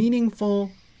where meaningful,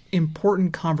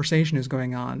 important conversation is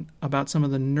going on about some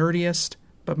of the nerdiest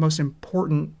but most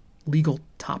important legal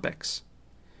topics.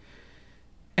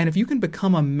 And if you can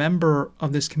become a member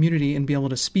of this community and be able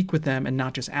to speak with them and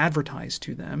not just advertise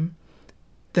to them,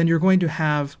 then you're going to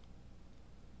have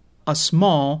a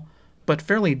small but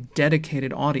fairly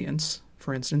dedicated audience,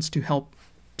 for instance, to help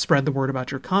spread the word about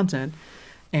your content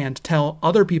and tell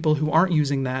other people who aren't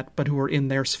using that but who are in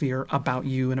their sphere about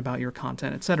you and about your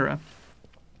content, etc.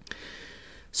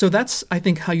 So that's, I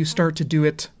think, how you start to do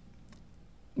it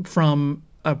from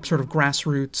a sort of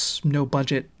grassroots, no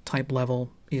budget type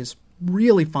level, is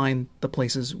really find the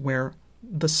places where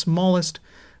the smallest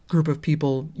group of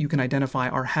people you can identify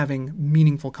are having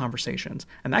meaningful conversations.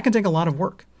 And that can take a lot of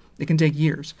work. It can take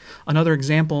years. Another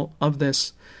example of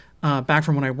this, back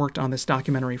from when I worked on this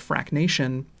documentary Frack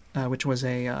Nation, which was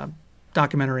a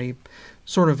documentary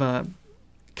sort of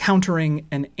countering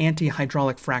an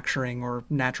anti-hydraulic fracturing or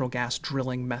natural gas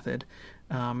drilling method.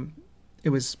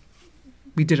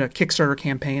 We did a Kickstarter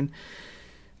campaign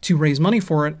to raise money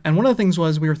for it. And one of the things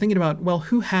was we were thinking about, well,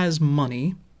 who has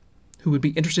money who would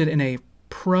be interested in a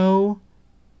pro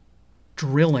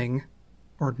drilling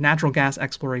or natural gas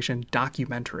exploration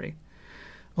documentary?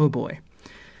 Oh boy.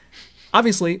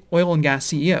 obviously oil and gas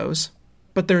CEOs,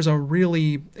 but there's a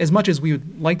really, as much as we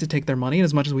would like to take their money and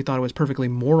as much as we thought it was perfectly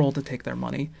moral to take their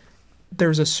money,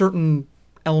 there's a certain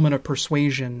element of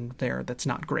persuasion there that's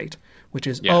not great, which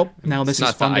is, now this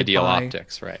is funded by... It's not the ideal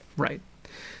optics, right? Right.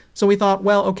 So we thought,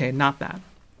 well, okay, not that.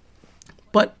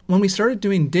 But when we started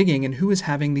doing digging and who was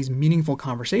having these meaningful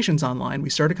conversations online, we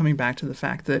started coming back to the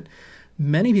fact that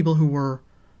many people who were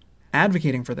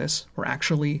advocating for this were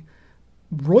actually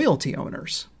royalty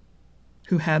owners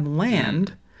who had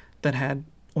land that had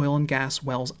oil and gas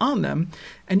wells on them.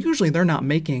 And usually they're not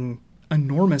making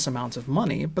enormous amounts of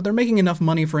money, but they're making enough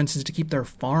money, for instance, to keep their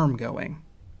farm going.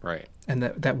 Right. And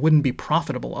that wouldn't be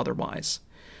profitable otherwise.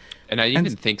 And I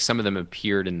even think some of them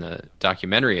appeared in the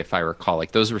documentary, if I recall.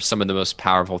 Like, those were some of the most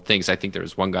powerful things. I think there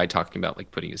was one guy talking about,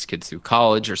 like, putting his kids through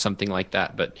college or something like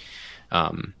that. But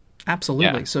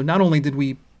absolutely. Yeah. So not only did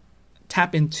we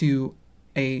tap into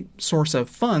a source of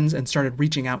funds and started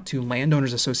reaching out to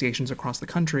landowners associations across the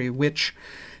country, which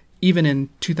even in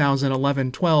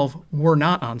 2011-12 were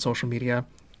not on social media.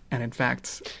 And in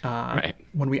fact,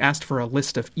 when we asked for a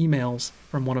list of emails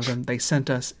from one of them, they sent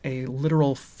us a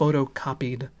literal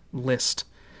photocopied list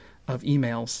of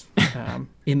emails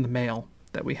in the mail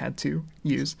that we had to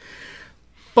use.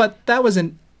 But that was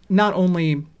not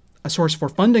only a source for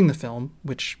funding the film,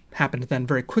 which happened then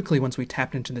very quickly once we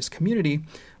tapped into this community,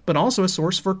 but also a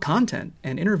source for content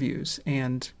and interviews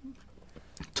and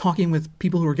talking with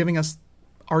people who were giving us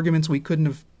arguments we couldn't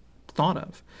have thought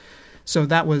of. So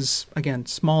that was, again,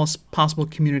 smallest possible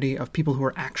community of people who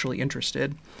are actually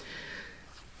interested.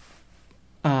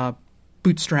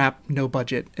 Bootstrap, no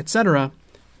budget, etc.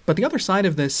 But the other side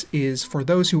of this is for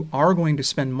those who are going to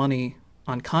spend money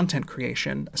on content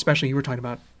creation, especially you were talking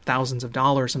about thousands of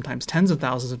dollars, sometimes tens of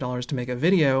thousands of dollars to make a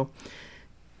video,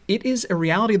 it is a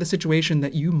reality of the situation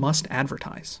that you must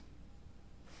advertise.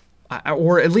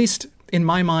 Or at least, in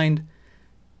my mind,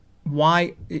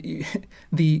 why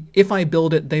the if I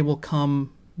build it, they will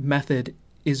come method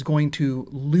is going to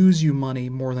lose you money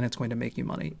more than it's going to make you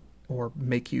money or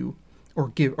make you or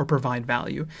give or provide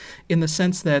value, in the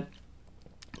sense that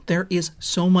there is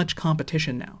so much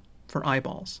competition now for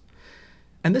eyeballs.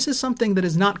 And this is something that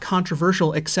is not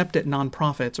controversial except at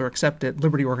nonprofits or except at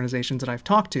liberty organizations that I've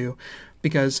talked to,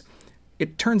 because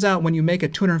it turns out when you make a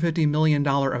 $250 million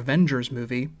Avengers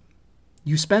movie,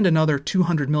 you spend another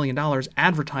 $200 million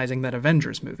advertising that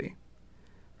Avengers movie.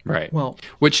 Right. Well,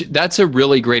 that's a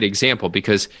really great example,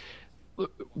 because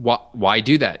why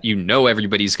do that? You know,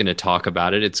 everybody's going to talk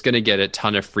about it. It's going to get a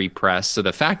ton of free press. So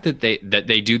the fact that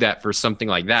they do that for something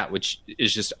like that, which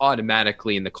is just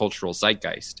automatically in the cultural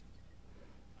zeitgeist,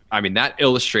 I mean, that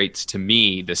illustrates to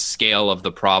me the scale of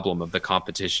the problem of the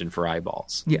competition for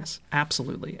eyeballs. Yes,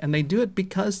 absolutely. And they do it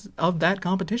because of that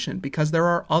competition, because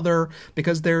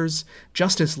because there's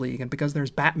Justice League and because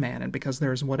there's Batman and because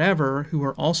there's whatever who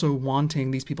are also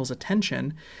wanting these people's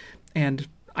attention. And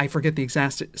I forget the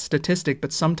exact statistic,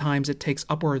 but sometimes it takes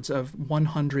upwards of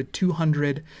 100,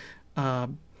 200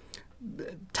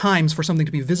 times for something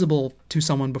to be visible to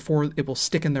someone before it will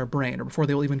stick in their brain or before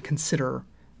they will even consider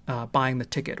buying the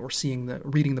ticket or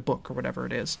reading the book or whatever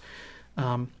it is.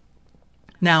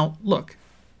 Now, look,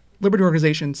 liberty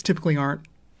organizations typically aren't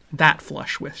that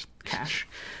flush with cash.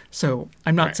 So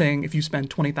I'm not saying if you spend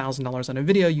 $20,000 on a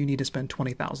video, you need to spend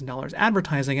 $20,000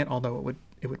 advertising it, although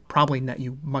it would probably net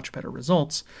you much better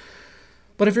results.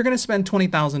 But if you're going to spend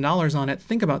 $20,000 on it,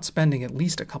 think about spending at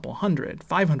least a couple $100,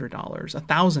 $500,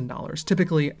 $1,000.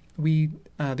 Typically,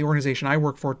 the organization I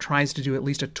work for tries to do at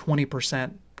least a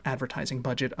 20% advertising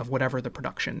budget of whatever the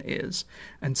production is,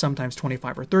 and sometimes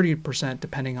 25 or 30%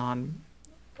 depending on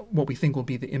what we think will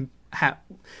be the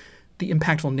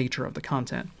impactful nature of the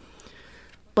content.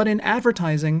 But in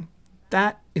advertising,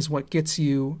 that is what gets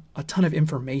you a ton of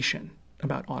information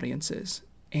about audiences.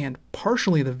 And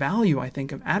partially the value, I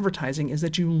think, of advertising is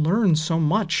that you learn so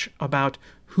much about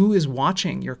who is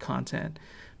watching your content,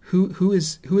 who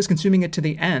is consuming it to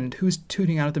the end, who's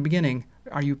tuning out at the beginning.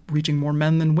 Are you reaching more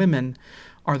men than women?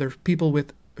 Are there people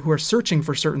who are searching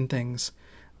for certain things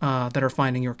that are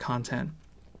finding your content?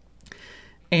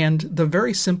 And the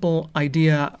very simple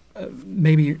idea,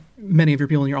 maybe many of your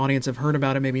people in your audience have heard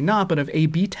about it, maybe not, but of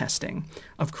A/B testing,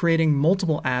 of creating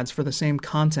multiple ads for the same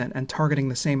content and targeting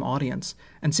the same audience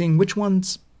and seeing which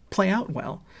ones play out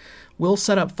well. We'll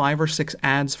set up 5 or 6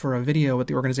 ads for a video at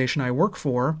the organization I work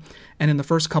for, and in the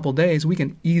first couple days, we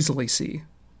can easily see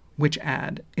which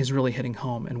ad is really hitting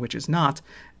home and which is not.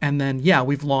 And then,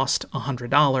 we've lost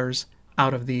 $100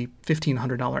 out of the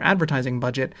 $1,500 advertising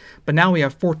budget, but now we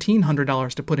have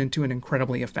 $1,400 to put into an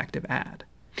incredibly effective ad.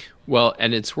 Well,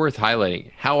 and it's worth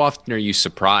highlighting, how often are you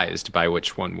surprised by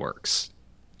which one works?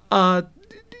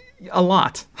 A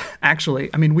lot, actually.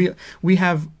 I mean, we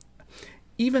have,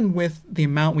 even with the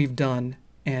amount we've done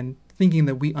and thinking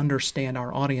that we understand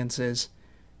our audiences,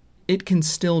 it can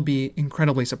still be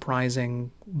incredibly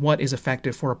surprising what is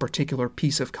effective for a particular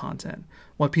piece of content,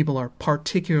 what people are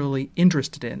particularly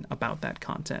interested in about that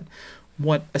content,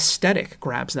 what aesthetic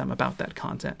grabs them about that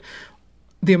content.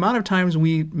 The amount of times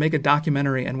we make a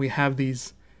documentary and we have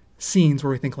these scenes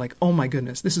where we think like, oh my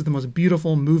goodness, this is the most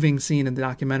beautiful, moving scene in the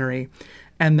documentary.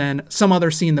 And then some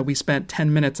other scene that we spent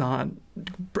 10 minutes on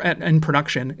in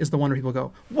production is the one where people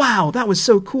go, wow, that was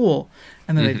so cool.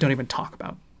 And then they don't even talk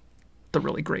about the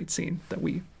really great scene that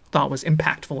we thought was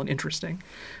impactful and interesting.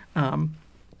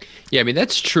 Yeah, I mean,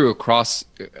 that's true across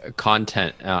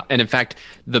content. And in fact,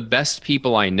 the best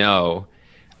people I know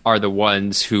are the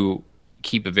ones who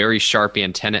keep a very sharp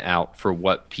antenna out for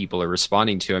what people are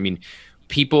responding to. I mean,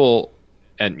 people,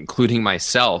 and including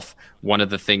myself, one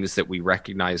of the things that we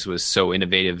recognized was so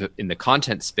innovative in the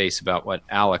content space about what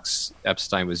Alex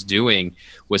Epstein was doing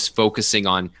was focusing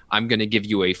on, I'm going to give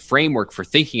you a framework for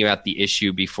thinking about the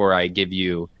issue before I give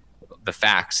you the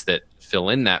facts that fill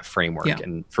in that framework. Yeah.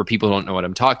 And for people who don't know what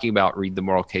I'm talking about, read The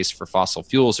Moral Case for Fossil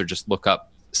Fuels or just look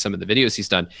up some of the videos he's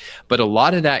done. But a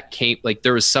lot of that came, like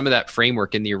there was some of that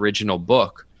framework in the original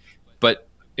book, but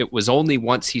it was only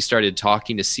once he started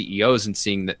talking to CEOs and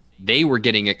seeing that they were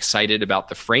getting excited about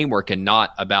the framework and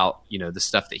not about, you know, the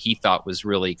stuff that he thought was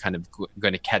really kind of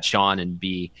going to catch on and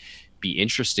be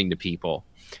interesting to people,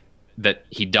 that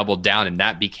he doubled down, and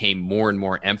that became more and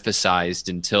more emphasized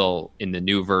until in the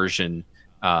new version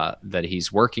that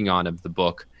he's working on of the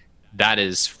book, that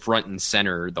is front and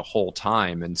center the whole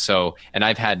time. And so, and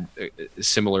I've had a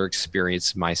similar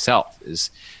experience myself,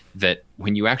 is that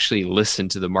when you actually listen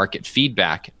to the market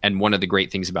feedback, and one of the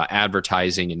great things about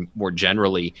advertising and more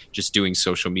generally just doing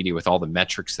social media with all the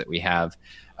metrics that we have,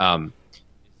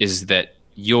 is that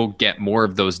you'll get more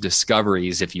of those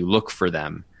discoveries if you look for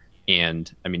them. And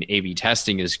I mean, A/B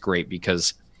testing is great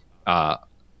because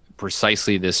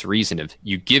precisely this reason of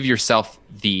you give yourself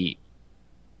the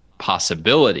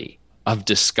possibility of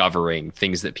discovering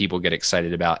things that people get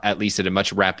excited about, at least at a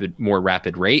much more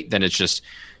rapid rate than it's just,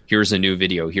 here's a new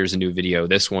video,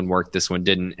 this one worked, this one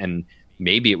didn't. And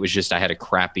maybe it was just I had a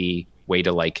crappy way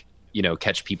to, like, you know,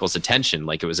 catch people's attention,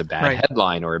 like it was a bad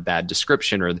headline or a bad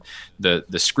description, or the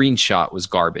screenshot was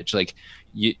garbage. Like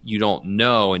you don't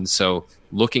know. And so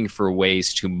looking for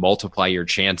ways to multiply your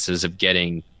chances of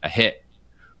getting a hit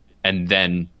and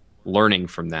then learning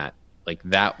from that, like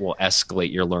that will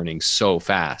escalate your learning so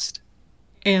fast.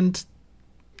 And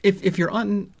if you're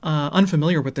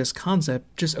unfamiliar with this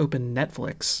concept, just open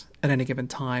Netflix at any given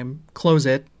time, close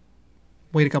it,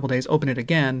 wait a couple days, open it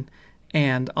again,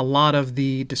 and a lot of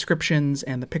the descriptions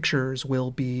and the pictures will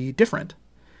be different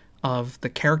of the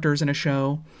characters in a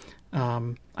show.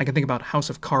 I can think about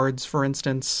House of Cards, for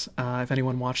instance, if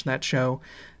anyone watched that show.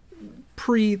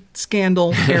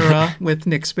 Pre-scandal era with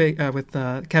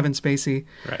Kevin Spacey.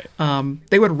 Right.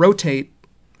 They would rotate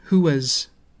who was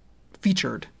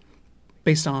featured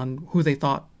based on who they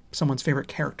thought someone's favorite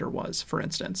character was, for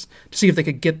instance, to see if they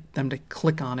could get them to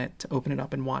click on it, to open it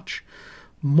up and watch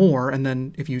more. And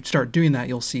then if you start doing that,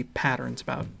 you'll see patterns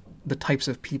about the types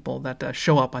of people that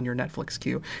show up on your Netflix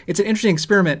queue. It's an interesting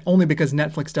experiment only because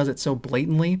Netflix does it so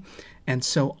blatantly and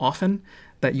so often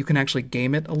that you can actually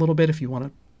game it a little bit if you want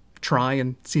to try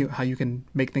and see how you can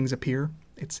make things appear.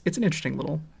 It's an interesting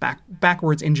little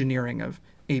backwards engineering of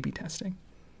A/B testing.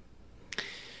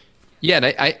 Yeah, and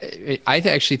I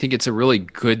actually think it's a really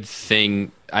good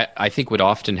thing. I think what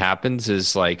often happens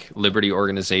is, like, liberty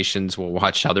organizations will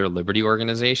watch other liberty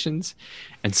organizations.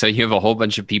 And so you have a whole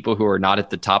bunch of people who are not at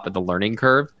the top of the learning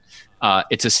curve.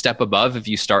 It's a step above if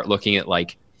you start looking at,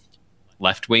 like,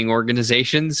 left-wing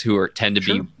organizations who tend to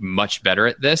be much better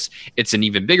at this. It's an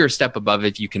even bigger step above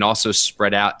if you can also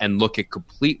spread out and look at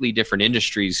completely different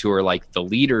industries who are like the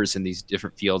leaders in these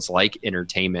different fields, like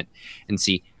entertainment, and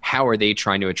see how are they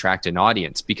trying to attract an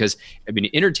audience. Because I mean,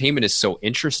 entertainment is so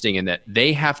interesting in that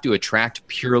they have to attract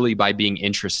purely by being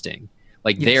interesting.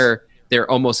 Like they're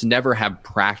almost never have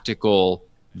practical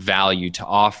value to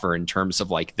offer in terms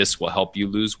of, like, this will help you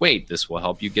lose weight, this will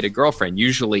help you get a girlfriend.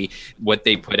 Usually what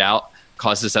they put out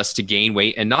causes us to gain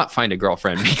weight and not find a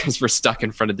girlfriend because we're stuck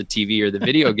in front of the TV or the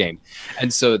video game.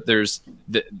 And so there's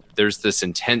this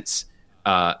intense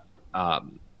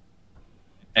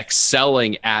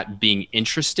excelling at being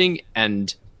interesting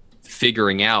and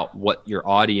figuring out what your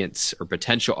audience or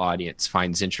potential audience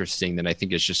finds interesting, that I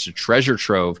think is just a treasure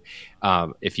trove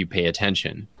if you pay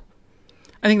attention.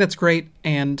 I think that's great.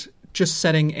 And just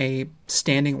setting a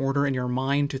standing order in your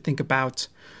mind to think about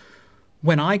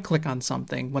when I click on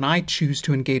something, when I choose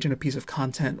to engage in a piece of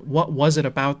content, what was it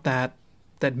about that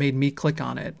made me click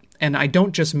on it? And I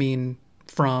don't just mean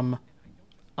from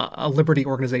a liberty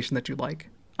organization that you like.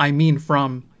 I mean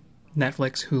from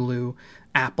Netflix, Hulu,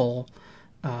 Apple,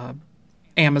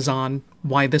 Amazon.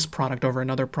 Why this product over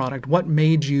another product? What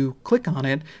made you click on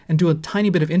it? And do a tiny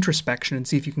bit of introspection and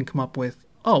see if you can come up with,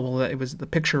 oh, well, it was the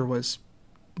picture was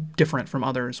different from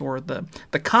others, or the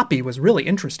copy was really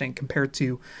interesting compared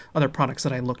to other products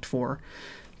that I looked for,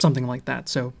 something like that.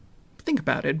 So think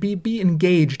about it. Be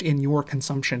engaged in your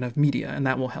consumption of media, and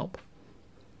that will help.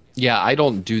 Yeah, I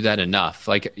don't do that enough.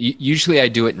 Like usually I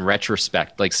do it in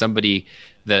retrospect. Like somebody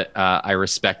that I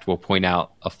respect will point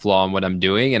out a flaw in what I'm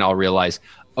doing, and I'll realize,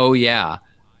 oh yeah,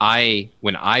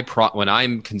 when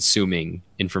I'm consuming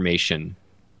information,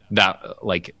 that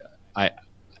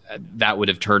would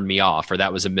have turned me off, or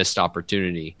that was a missed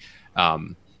opportunity.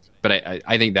 But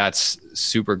I think that's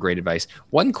super great advice.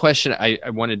 One question I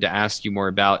wanted to ask you more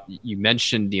about, you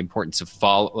mentioned the importance of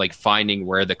finding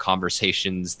where the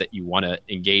conversations that you want to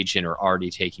engage in are already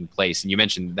taking place. And you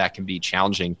mentioned that can be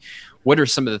challenging. What are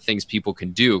some of the things people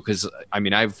can do? Because I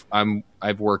mean,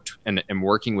 I've worked and am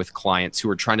working with clients who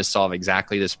are trying to solve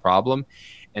exactly this problem,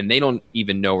 and they don't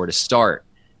even know where to start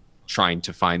trying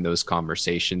to find those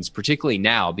conversations, particularly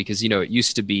now, because, it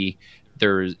used to be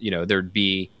there'd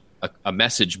be a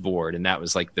message board, and that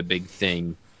was like the big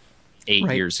thing 8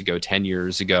 Right. years ago, 10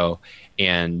 years ago.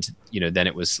 And, then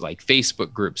it was like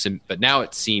Facebook groups. But now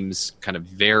it seems kind of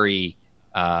very,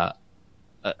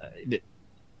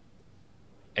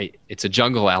 it's a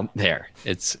jungle out there.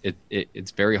 It's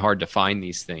very hard to find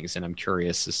these things. And I'm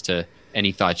curious as to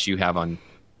any thoughts you have on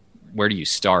where do you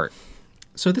start?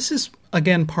 So this is,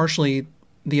 again, partially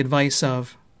the advice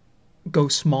of go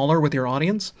smaller with your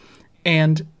audience.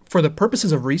 And for the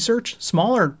purposes of research,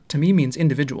 smaller to me means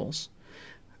individuals.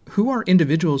 Who are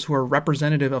individuals who are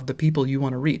representative of the people you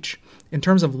want to reach? In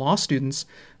terms of law students,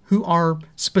 who are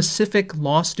specific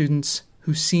law students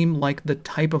who seem like the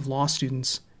type of law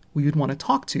students we would want to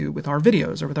talk to with our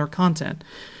videos or with our content?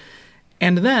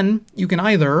 And then you can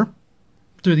either,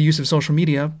 through the use of social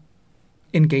media,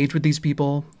 engage with these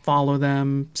people, follow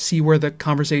them, see where the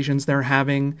conversations they're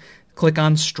having, click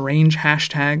on strange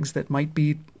hashtags that might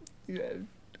be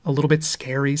a little bit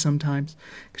scary sometimes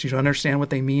because you don't understand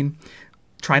what they mean.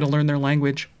 Try to learn their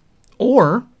language.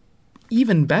 Or,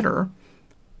 even better,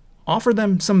 offer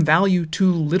them some value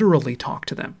to literally talk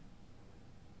to them.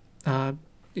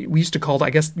 We used to call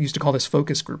this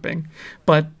focus grouping,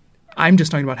 but I'm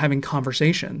just talking about having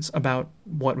conversations about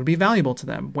what would be valuable to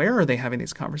them. Where are they having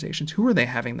these conversations? Who are they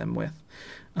having them with?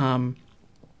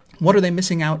 What are they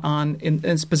missing out on,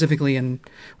 and specifically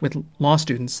with law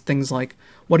students? Things like,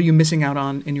 what are you missing out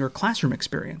on in your classroom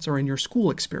experience or in your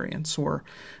school experience? Or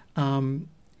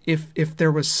if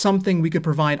there was something we could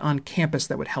provide on campus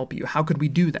that would help you, how could we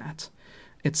do that,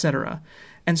 etc.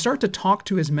 And start to talk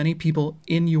to as many people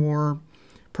in your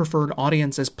preferred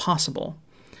audience as possible.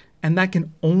 And that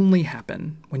can only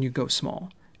happen when you go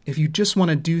small. If you just want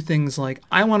to do things like,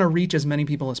 I want to reach as many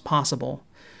people as possible,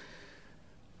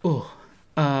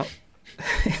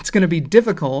 it's going to be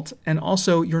difficult. And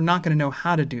also, you're not going to know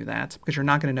how to do that because you're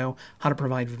not going to know how to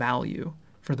provide value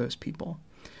for those people.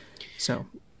 So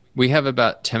we have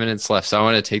about 10 minutes left, so I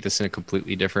want to take this in a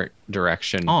completely different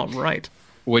direction. All right.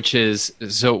 Which is,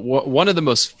 one of the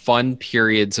most fun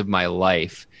periods of my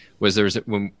life was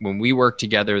when we worked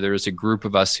together, there was a group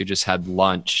of us who just had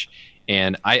lunch,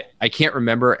 and I can't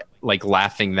remember like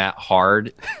laughing that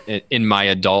hard in my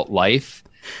adult life.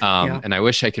 And I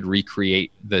wish I could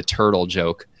recreate the turtle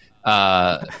joke.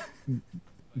 But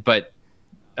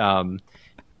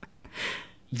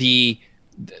the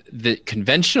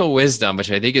conventional wisdom, which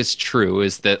I think is true,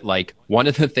 is that like one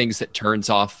of the things that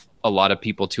turns off a lot of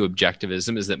people to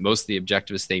objectivism is that most of the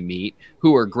objectivists they meet,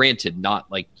 who are granted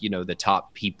not like, the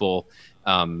top people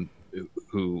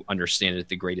who understand it at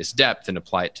the greatest depth and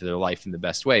apply it to their life in the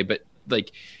best way, but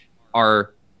like are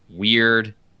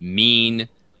weird, mean,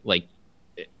 like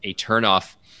a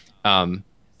turnoff.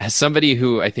 As somebody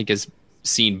who I think has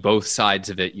seen both sides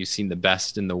of it, you've seen the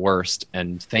best and the worst,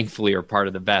 and thankfully are part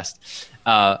of the best.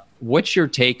 What's your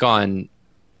take on,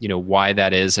 why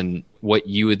that is and what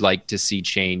you would like to see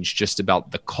change just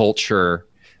about the culture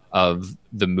of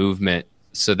the movement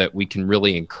so that we can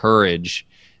really encourage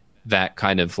that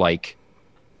kind of like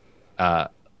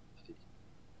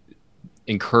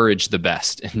encourage the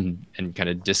best and kind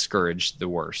of discourage the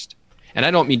worst? And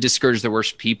I don't mean discourage the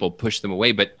worst people, push them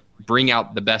away, but bring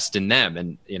out the best in them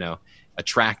and,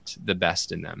 attract the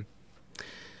best in them.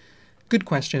 Good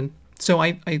question. So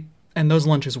I and those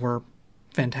lunches were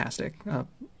fantastic.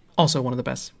 Also one of the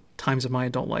best times of my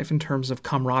adult life in terms of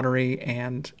camaraderie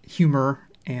and humor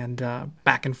and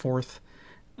back and forth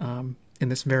in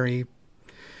this very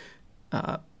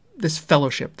this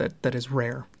fellowship that is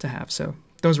rare to have. So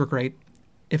those were great.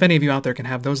 If any of you out there can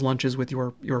have those lunches with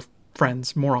your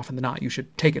friends more often than not, you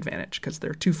should take advantage because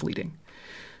they're too fleeting.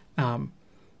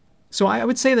 So I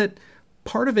would say that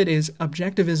part of it is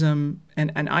objectivism,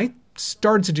 and I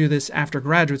started to do this after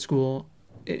graduate school.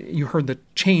 You heard the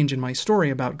change in my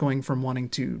story about going from wanting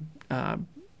to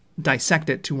dissect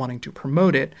it to wanting to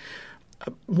promote it.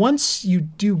 Once you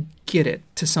do get it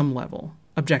to some level,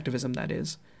 objectivism that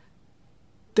is,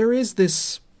 there is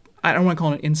this, I don't want to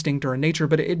call it an instinct or a nature,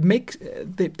 but it makes,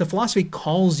 the philosophy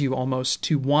calls you almost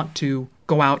to want to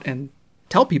go out and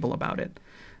tell people about it.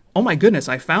 Oh my goodness,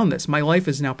 I found this. My life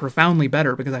is now profoundly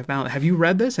better because I found it. Have you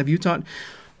read this? Have you taught?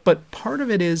 But part of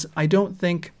it is, I don't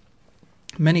think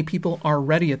many people are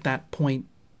ready at that point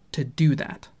to do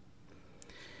that.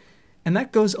 And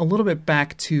that goes a little bit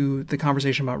back to the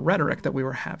conversation about rhetoric that we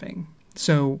were having.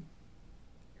 So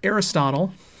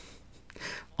Aristotle,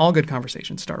 all good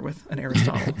conversations start with an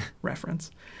Aristotle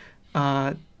reference,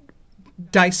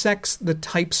 dissects the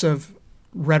types of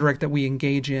rhetoric that we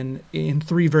engage in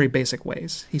three very basic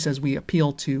ways. He says we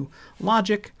appeal to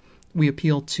logic, we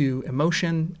appeal to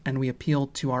emotion, and we appeal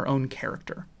to our own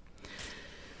character.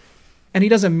 And he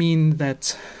doesn't mean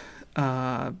that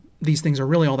these things are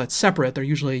really all that separate. They're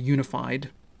usually a unified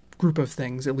group of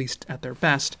things, at least at their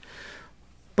best.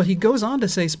 But he goes on to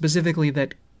say specifically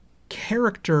that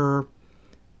character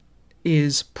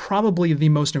is probably the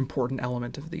most important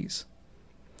element of these.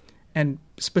 And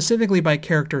specifically by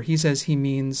character, he says he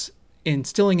means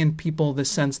instilling in people the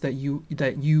sense that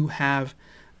you have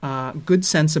good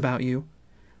sense about you,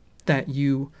 that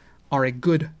you are a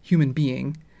good human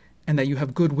being, and that you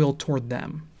have goodwill toward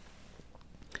them.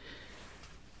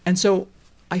 And so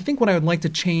I think what I would like to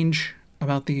change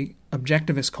about the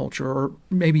objectivist culture, or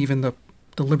maybe even the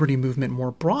liberty movement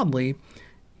more broadly,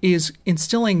 is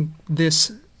instilling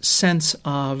this sense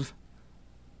of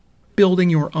building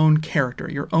your own character,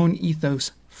 your own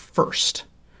ethos first,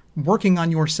 working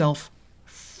on yourself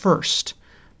first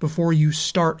before you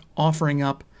start offering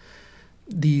up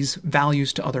these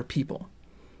values to other people.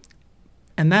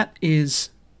 And that is,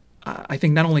 I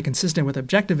think, not only consistent with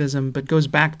objectivism, but goes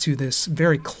back to this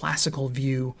very classical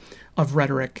view of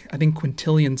rhetoric. I think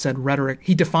Quintilian said rhetoric,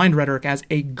 he defined rhetoric as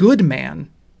a good man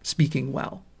speaking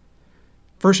well.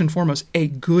 First and foremost, a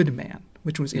good man,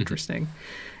 which was interesting.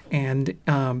 And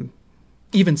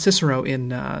even Cicero in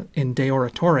De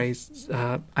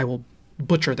Oratore, I will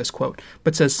butcher this quote,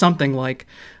 but says something like,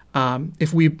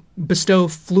 if we bestow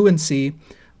fluency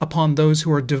upon those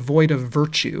who are devoid of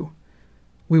virtue,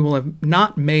 we will have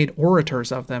not made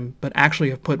orators of them, but actually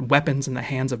have put weapons in the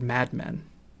hands of madmen.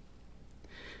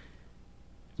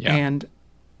 Yeah. And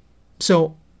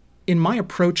so in my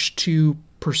approach to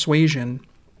persuasion,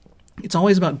 it's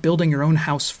always about building your own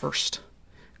house first,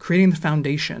 creating the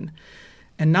foundation,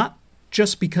 and not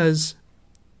just because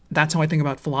that's how I think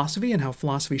about philosophy and how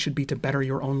philosophy should be to better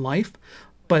your own life,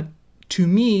 but to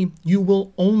me, you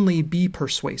will only be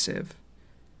persuasive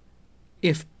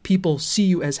if people see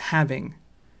you as having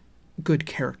good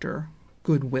character,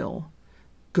 goodwill,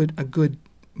 a good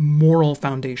moral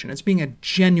foundation. It's being a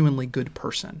genuinely good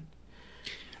person.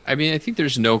 I mean, I think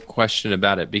there's no question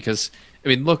about it because, I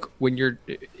mean, look, when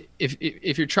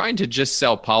if you're trying to just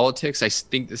sell politics, I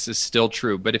think this is still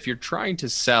true. But if you're trying to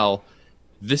sell,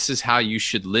 this is how you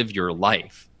should live your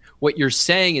life, what you're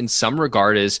saying in some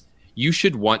regard is you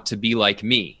should want to be like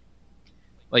me.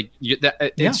 Like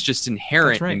it's just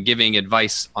inherent in giving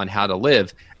advice on how to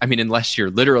live. I mean, unless you're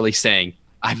literally saying,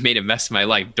 I've made a mess of my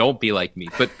life, don't be like me.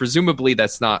 But presumably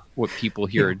that's not what people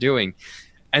here are doing.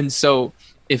 And so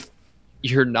if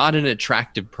you're not an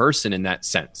attractive person in that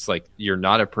sense, like you're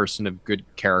not a person of good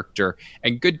character,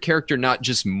 and good character, not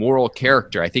just moral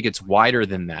character. I think it's wider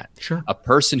than that. Sure. A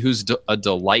person who's a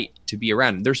delight to be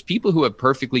around. There's people who have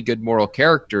perfectly good moral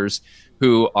characters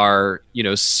who are,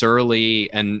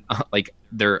 surly and like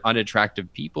they're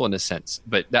unattractive people in a sense.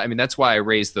 But that's why I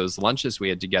raised those lunches we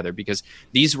had together, because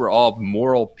these were all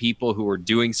moral people who were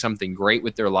doing something great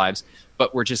with their lives,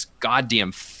 but were just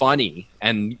goddamn funny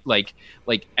and like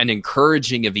and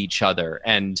encouraging of each other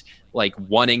and like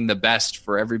wanting the best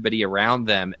for everybody around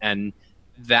them. And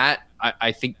that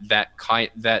I think that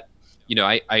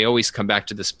I always come back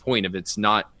to this point of it's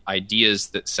not ideas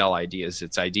that sell ideas.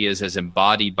 It's ideas as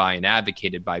embodied by and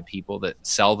advocated by people that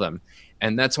sell them.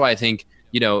 And that's why I think,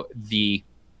 if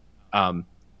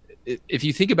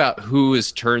you think about who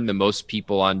has turned the most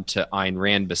people onto Ayn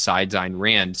Rand besides Ayn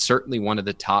Rand, certainly one of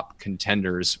the top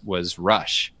contenders was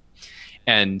Rush.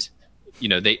 And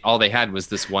they all they had was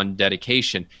this one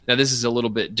dedication. Now this is a little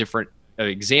bit different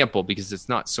example because it's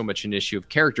not so much an issue of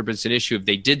character, but it's an issue of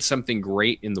they did something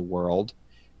great in the world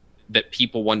that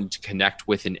people wanted to connect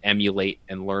with and emulate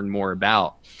and learn more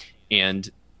about. And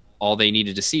all they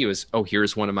needed to see was, oh,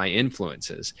 here's one of my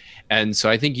influences. And so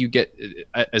I think you get,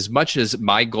 as much as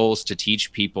my goal is to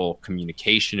teach people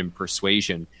communication and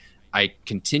persuasion, I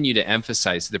continue to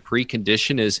emphasize the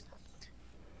precondition is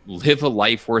live a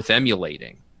life worth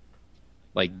emulating.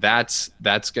 Like that's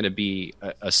going to be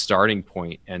a starting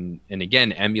point. And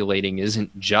again, emulating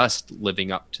isn't just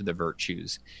living up to the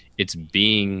virtues. It's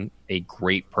being a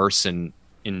great person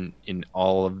in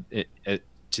all of it,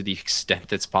 to the extent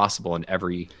that's possible in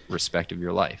every respect of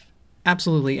your life.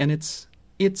 Absolutely. And it's,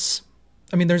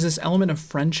 I mean, there's this element of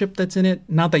friendship that's in it.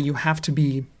 Not that you have to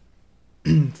be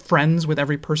friends with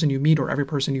every person you meet or every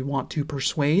person you want to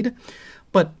persuade,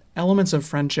 but elements of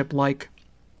friendship like,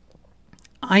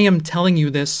 I am telling you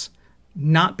this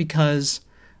not because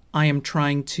I am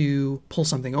trying to pull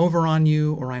something over on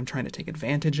you or I'm trying to take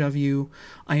advantage of you.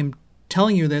 I am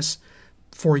telling you this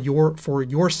for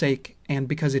your sake and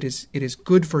because it is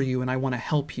good for you and I want to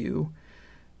help you.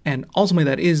 And ultimately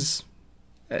that is,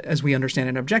 as we understand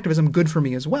in objectivism, good for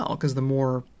me as well, because the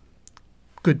more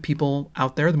good people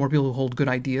out there, the more people who hold good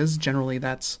ideas, generally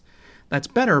that's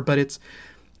better. But it's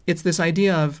this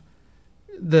idea of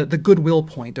the goodwill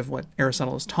point of what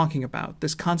Aristotle is talking about,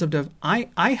 this concept of I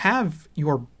have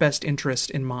your best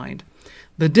interest in mind.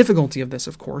 The difficulty of this,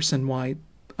 of course, and why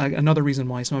another reason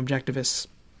why some objectivists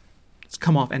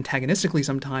come off antagonistically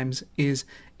sometimes is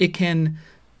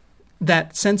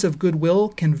that sense of goodwill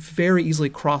can very easily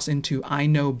cross into I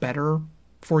know better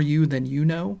for you than you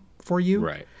know for you.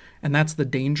 Right. And that's the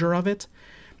danger of it.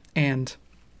 And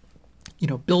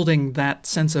building that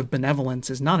sense of benevolence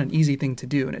is not an easy thing to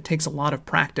do, and it takes a lot of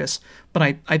practice. But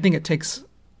I think it takes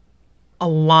a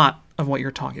lot of what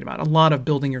you're talking about, a lot of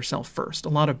building yourself first, a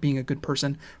lot of being a good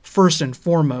person first and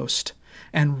foremost,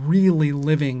 and really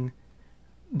living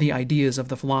the ideas of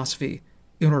the philosophy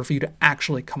in order for you to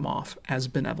actually come off as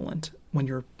benevolent when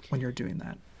you're doing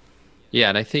that. Yeah,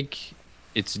 and I think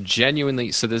it's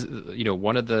genuinely so. This,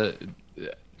 one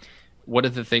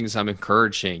of the things I'm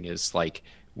encouraging is like,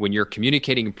 when you're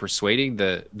communicating and persuading,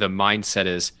 the mindset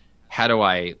is, how do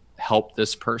I help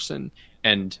this person?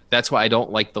 And that's why I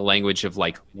don't like the language of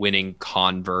like winning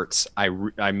converts.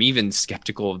 I'm even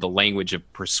skeptical of the language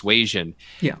of persuasion.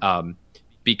 Yeah.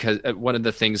 Because one of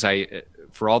the things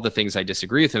for all the things I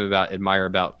disagree with him about, admire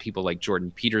about people like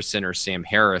Jordan Peterson or Sam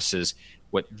Harris is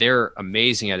what they're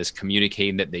amazing at is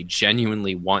communicating that they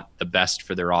genuinely want the best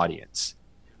for their audience.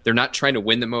 They're not trying to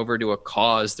win them over to a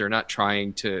cause. They're not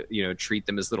trying to, treat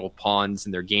them as little pawns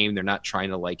in their game. They're not trying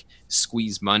to like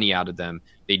squeeze money out of them.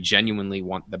 They genuinely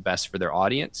want the best for their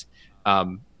audience.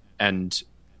 And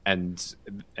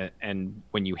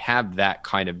when you have that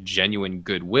kind of genuine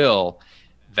goodwill,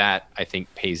 that I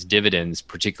think pays dividends,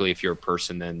 particularly if you're a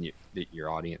person then that your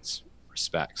audience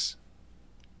respects.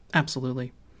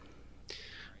 Absolutely.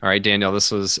 All right, Daniel,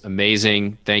 this was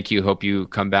amazing. Thank you. Hope you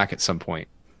come back at some point.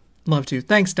 Love to.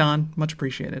 Thanks, Don. Much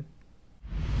appreciated.